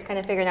here, is kind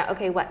of figuring out,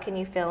 okay, what can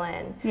you fill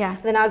in? Yeah.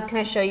 Then I was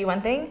going to show you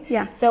one thing.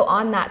 Yeah. So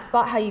on that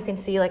spot, how you can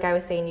see, like I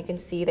was saying, you can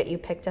see that you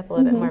picked up a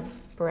little bit more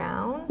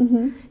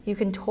brown. You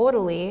can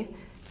totally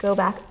go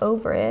back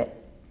over it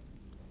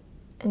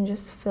and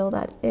just fill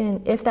that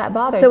in, if that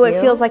bothers you. So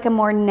it feels like a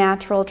more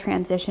natural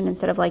transition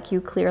instead of like you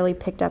clearly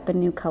picked up a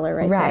new color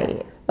right there.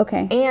 Right.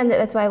 Okay. And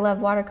that's why I love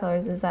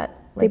watercolors, is that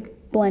like, they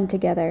blend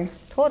together.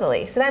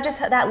 totally. So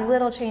that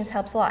little change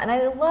helps a lot. And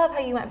I love how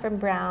you went from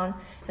brown,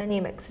 and then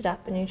you mixed it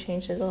up and you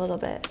changed it a little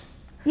bit.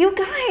 You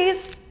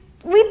guys,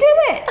 we did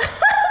it.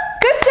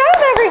 Good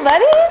job,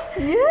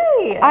 everybody.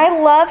 Yay! I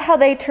love how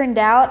they turned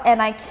out,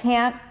 and I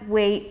can't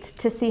wait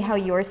to see how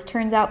yours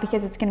turns out,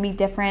 because it's going to be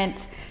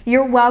different.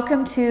 You're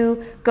welcome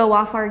to go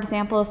off our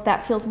example if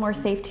that feels more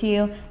safe to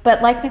you.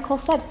 But like Nicole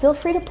said, feel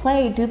free to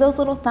play. Do those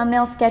little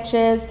thumbnail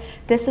sketches.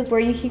 This is where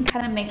you can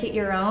kind of make it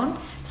your own.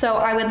 So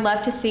I would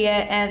love to see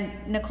it. And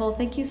Nicole,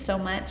 thank you so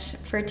much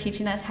for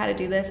teaching us how to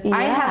do this. Yeah.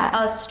 I have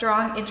a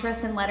strong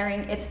interest in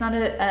lettering. It's not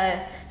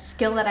a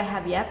skill that I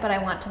have yet, but I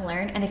want to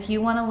learn. And if you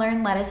want to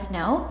learn, let us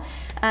know.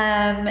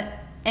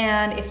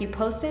 And if you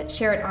post it,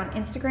 share it on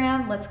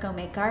Instagram, Let's Go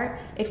Make Art.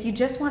 If you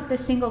just want the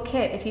single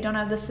kit, if you don't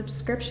have the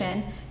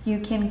subscription, you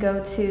can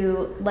go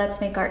to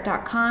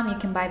letsmakeart.com. You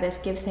can buy this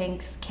Give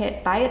Thanks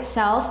kit by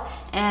itself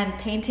and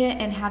paint it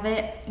and have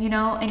it, you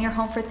know, in your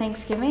home for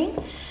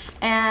Thanksgiving.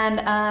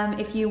 And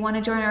if you want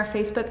to join our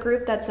Facebook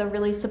group, that's a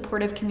really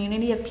supportive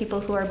community of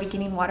people who are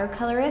beginning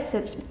watercolorists.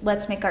 It's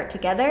Let's Make Art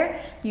Together.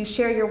 You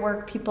share your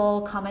work,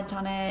 people comment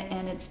on it,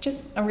 and it's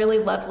just a really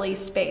lovely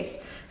space.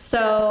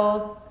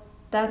 So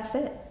that's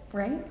it,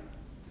 right?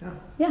 Yeah.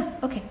 Yeah,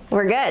 okay.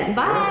 We're good.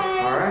 Bye.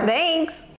 All right. Thanks.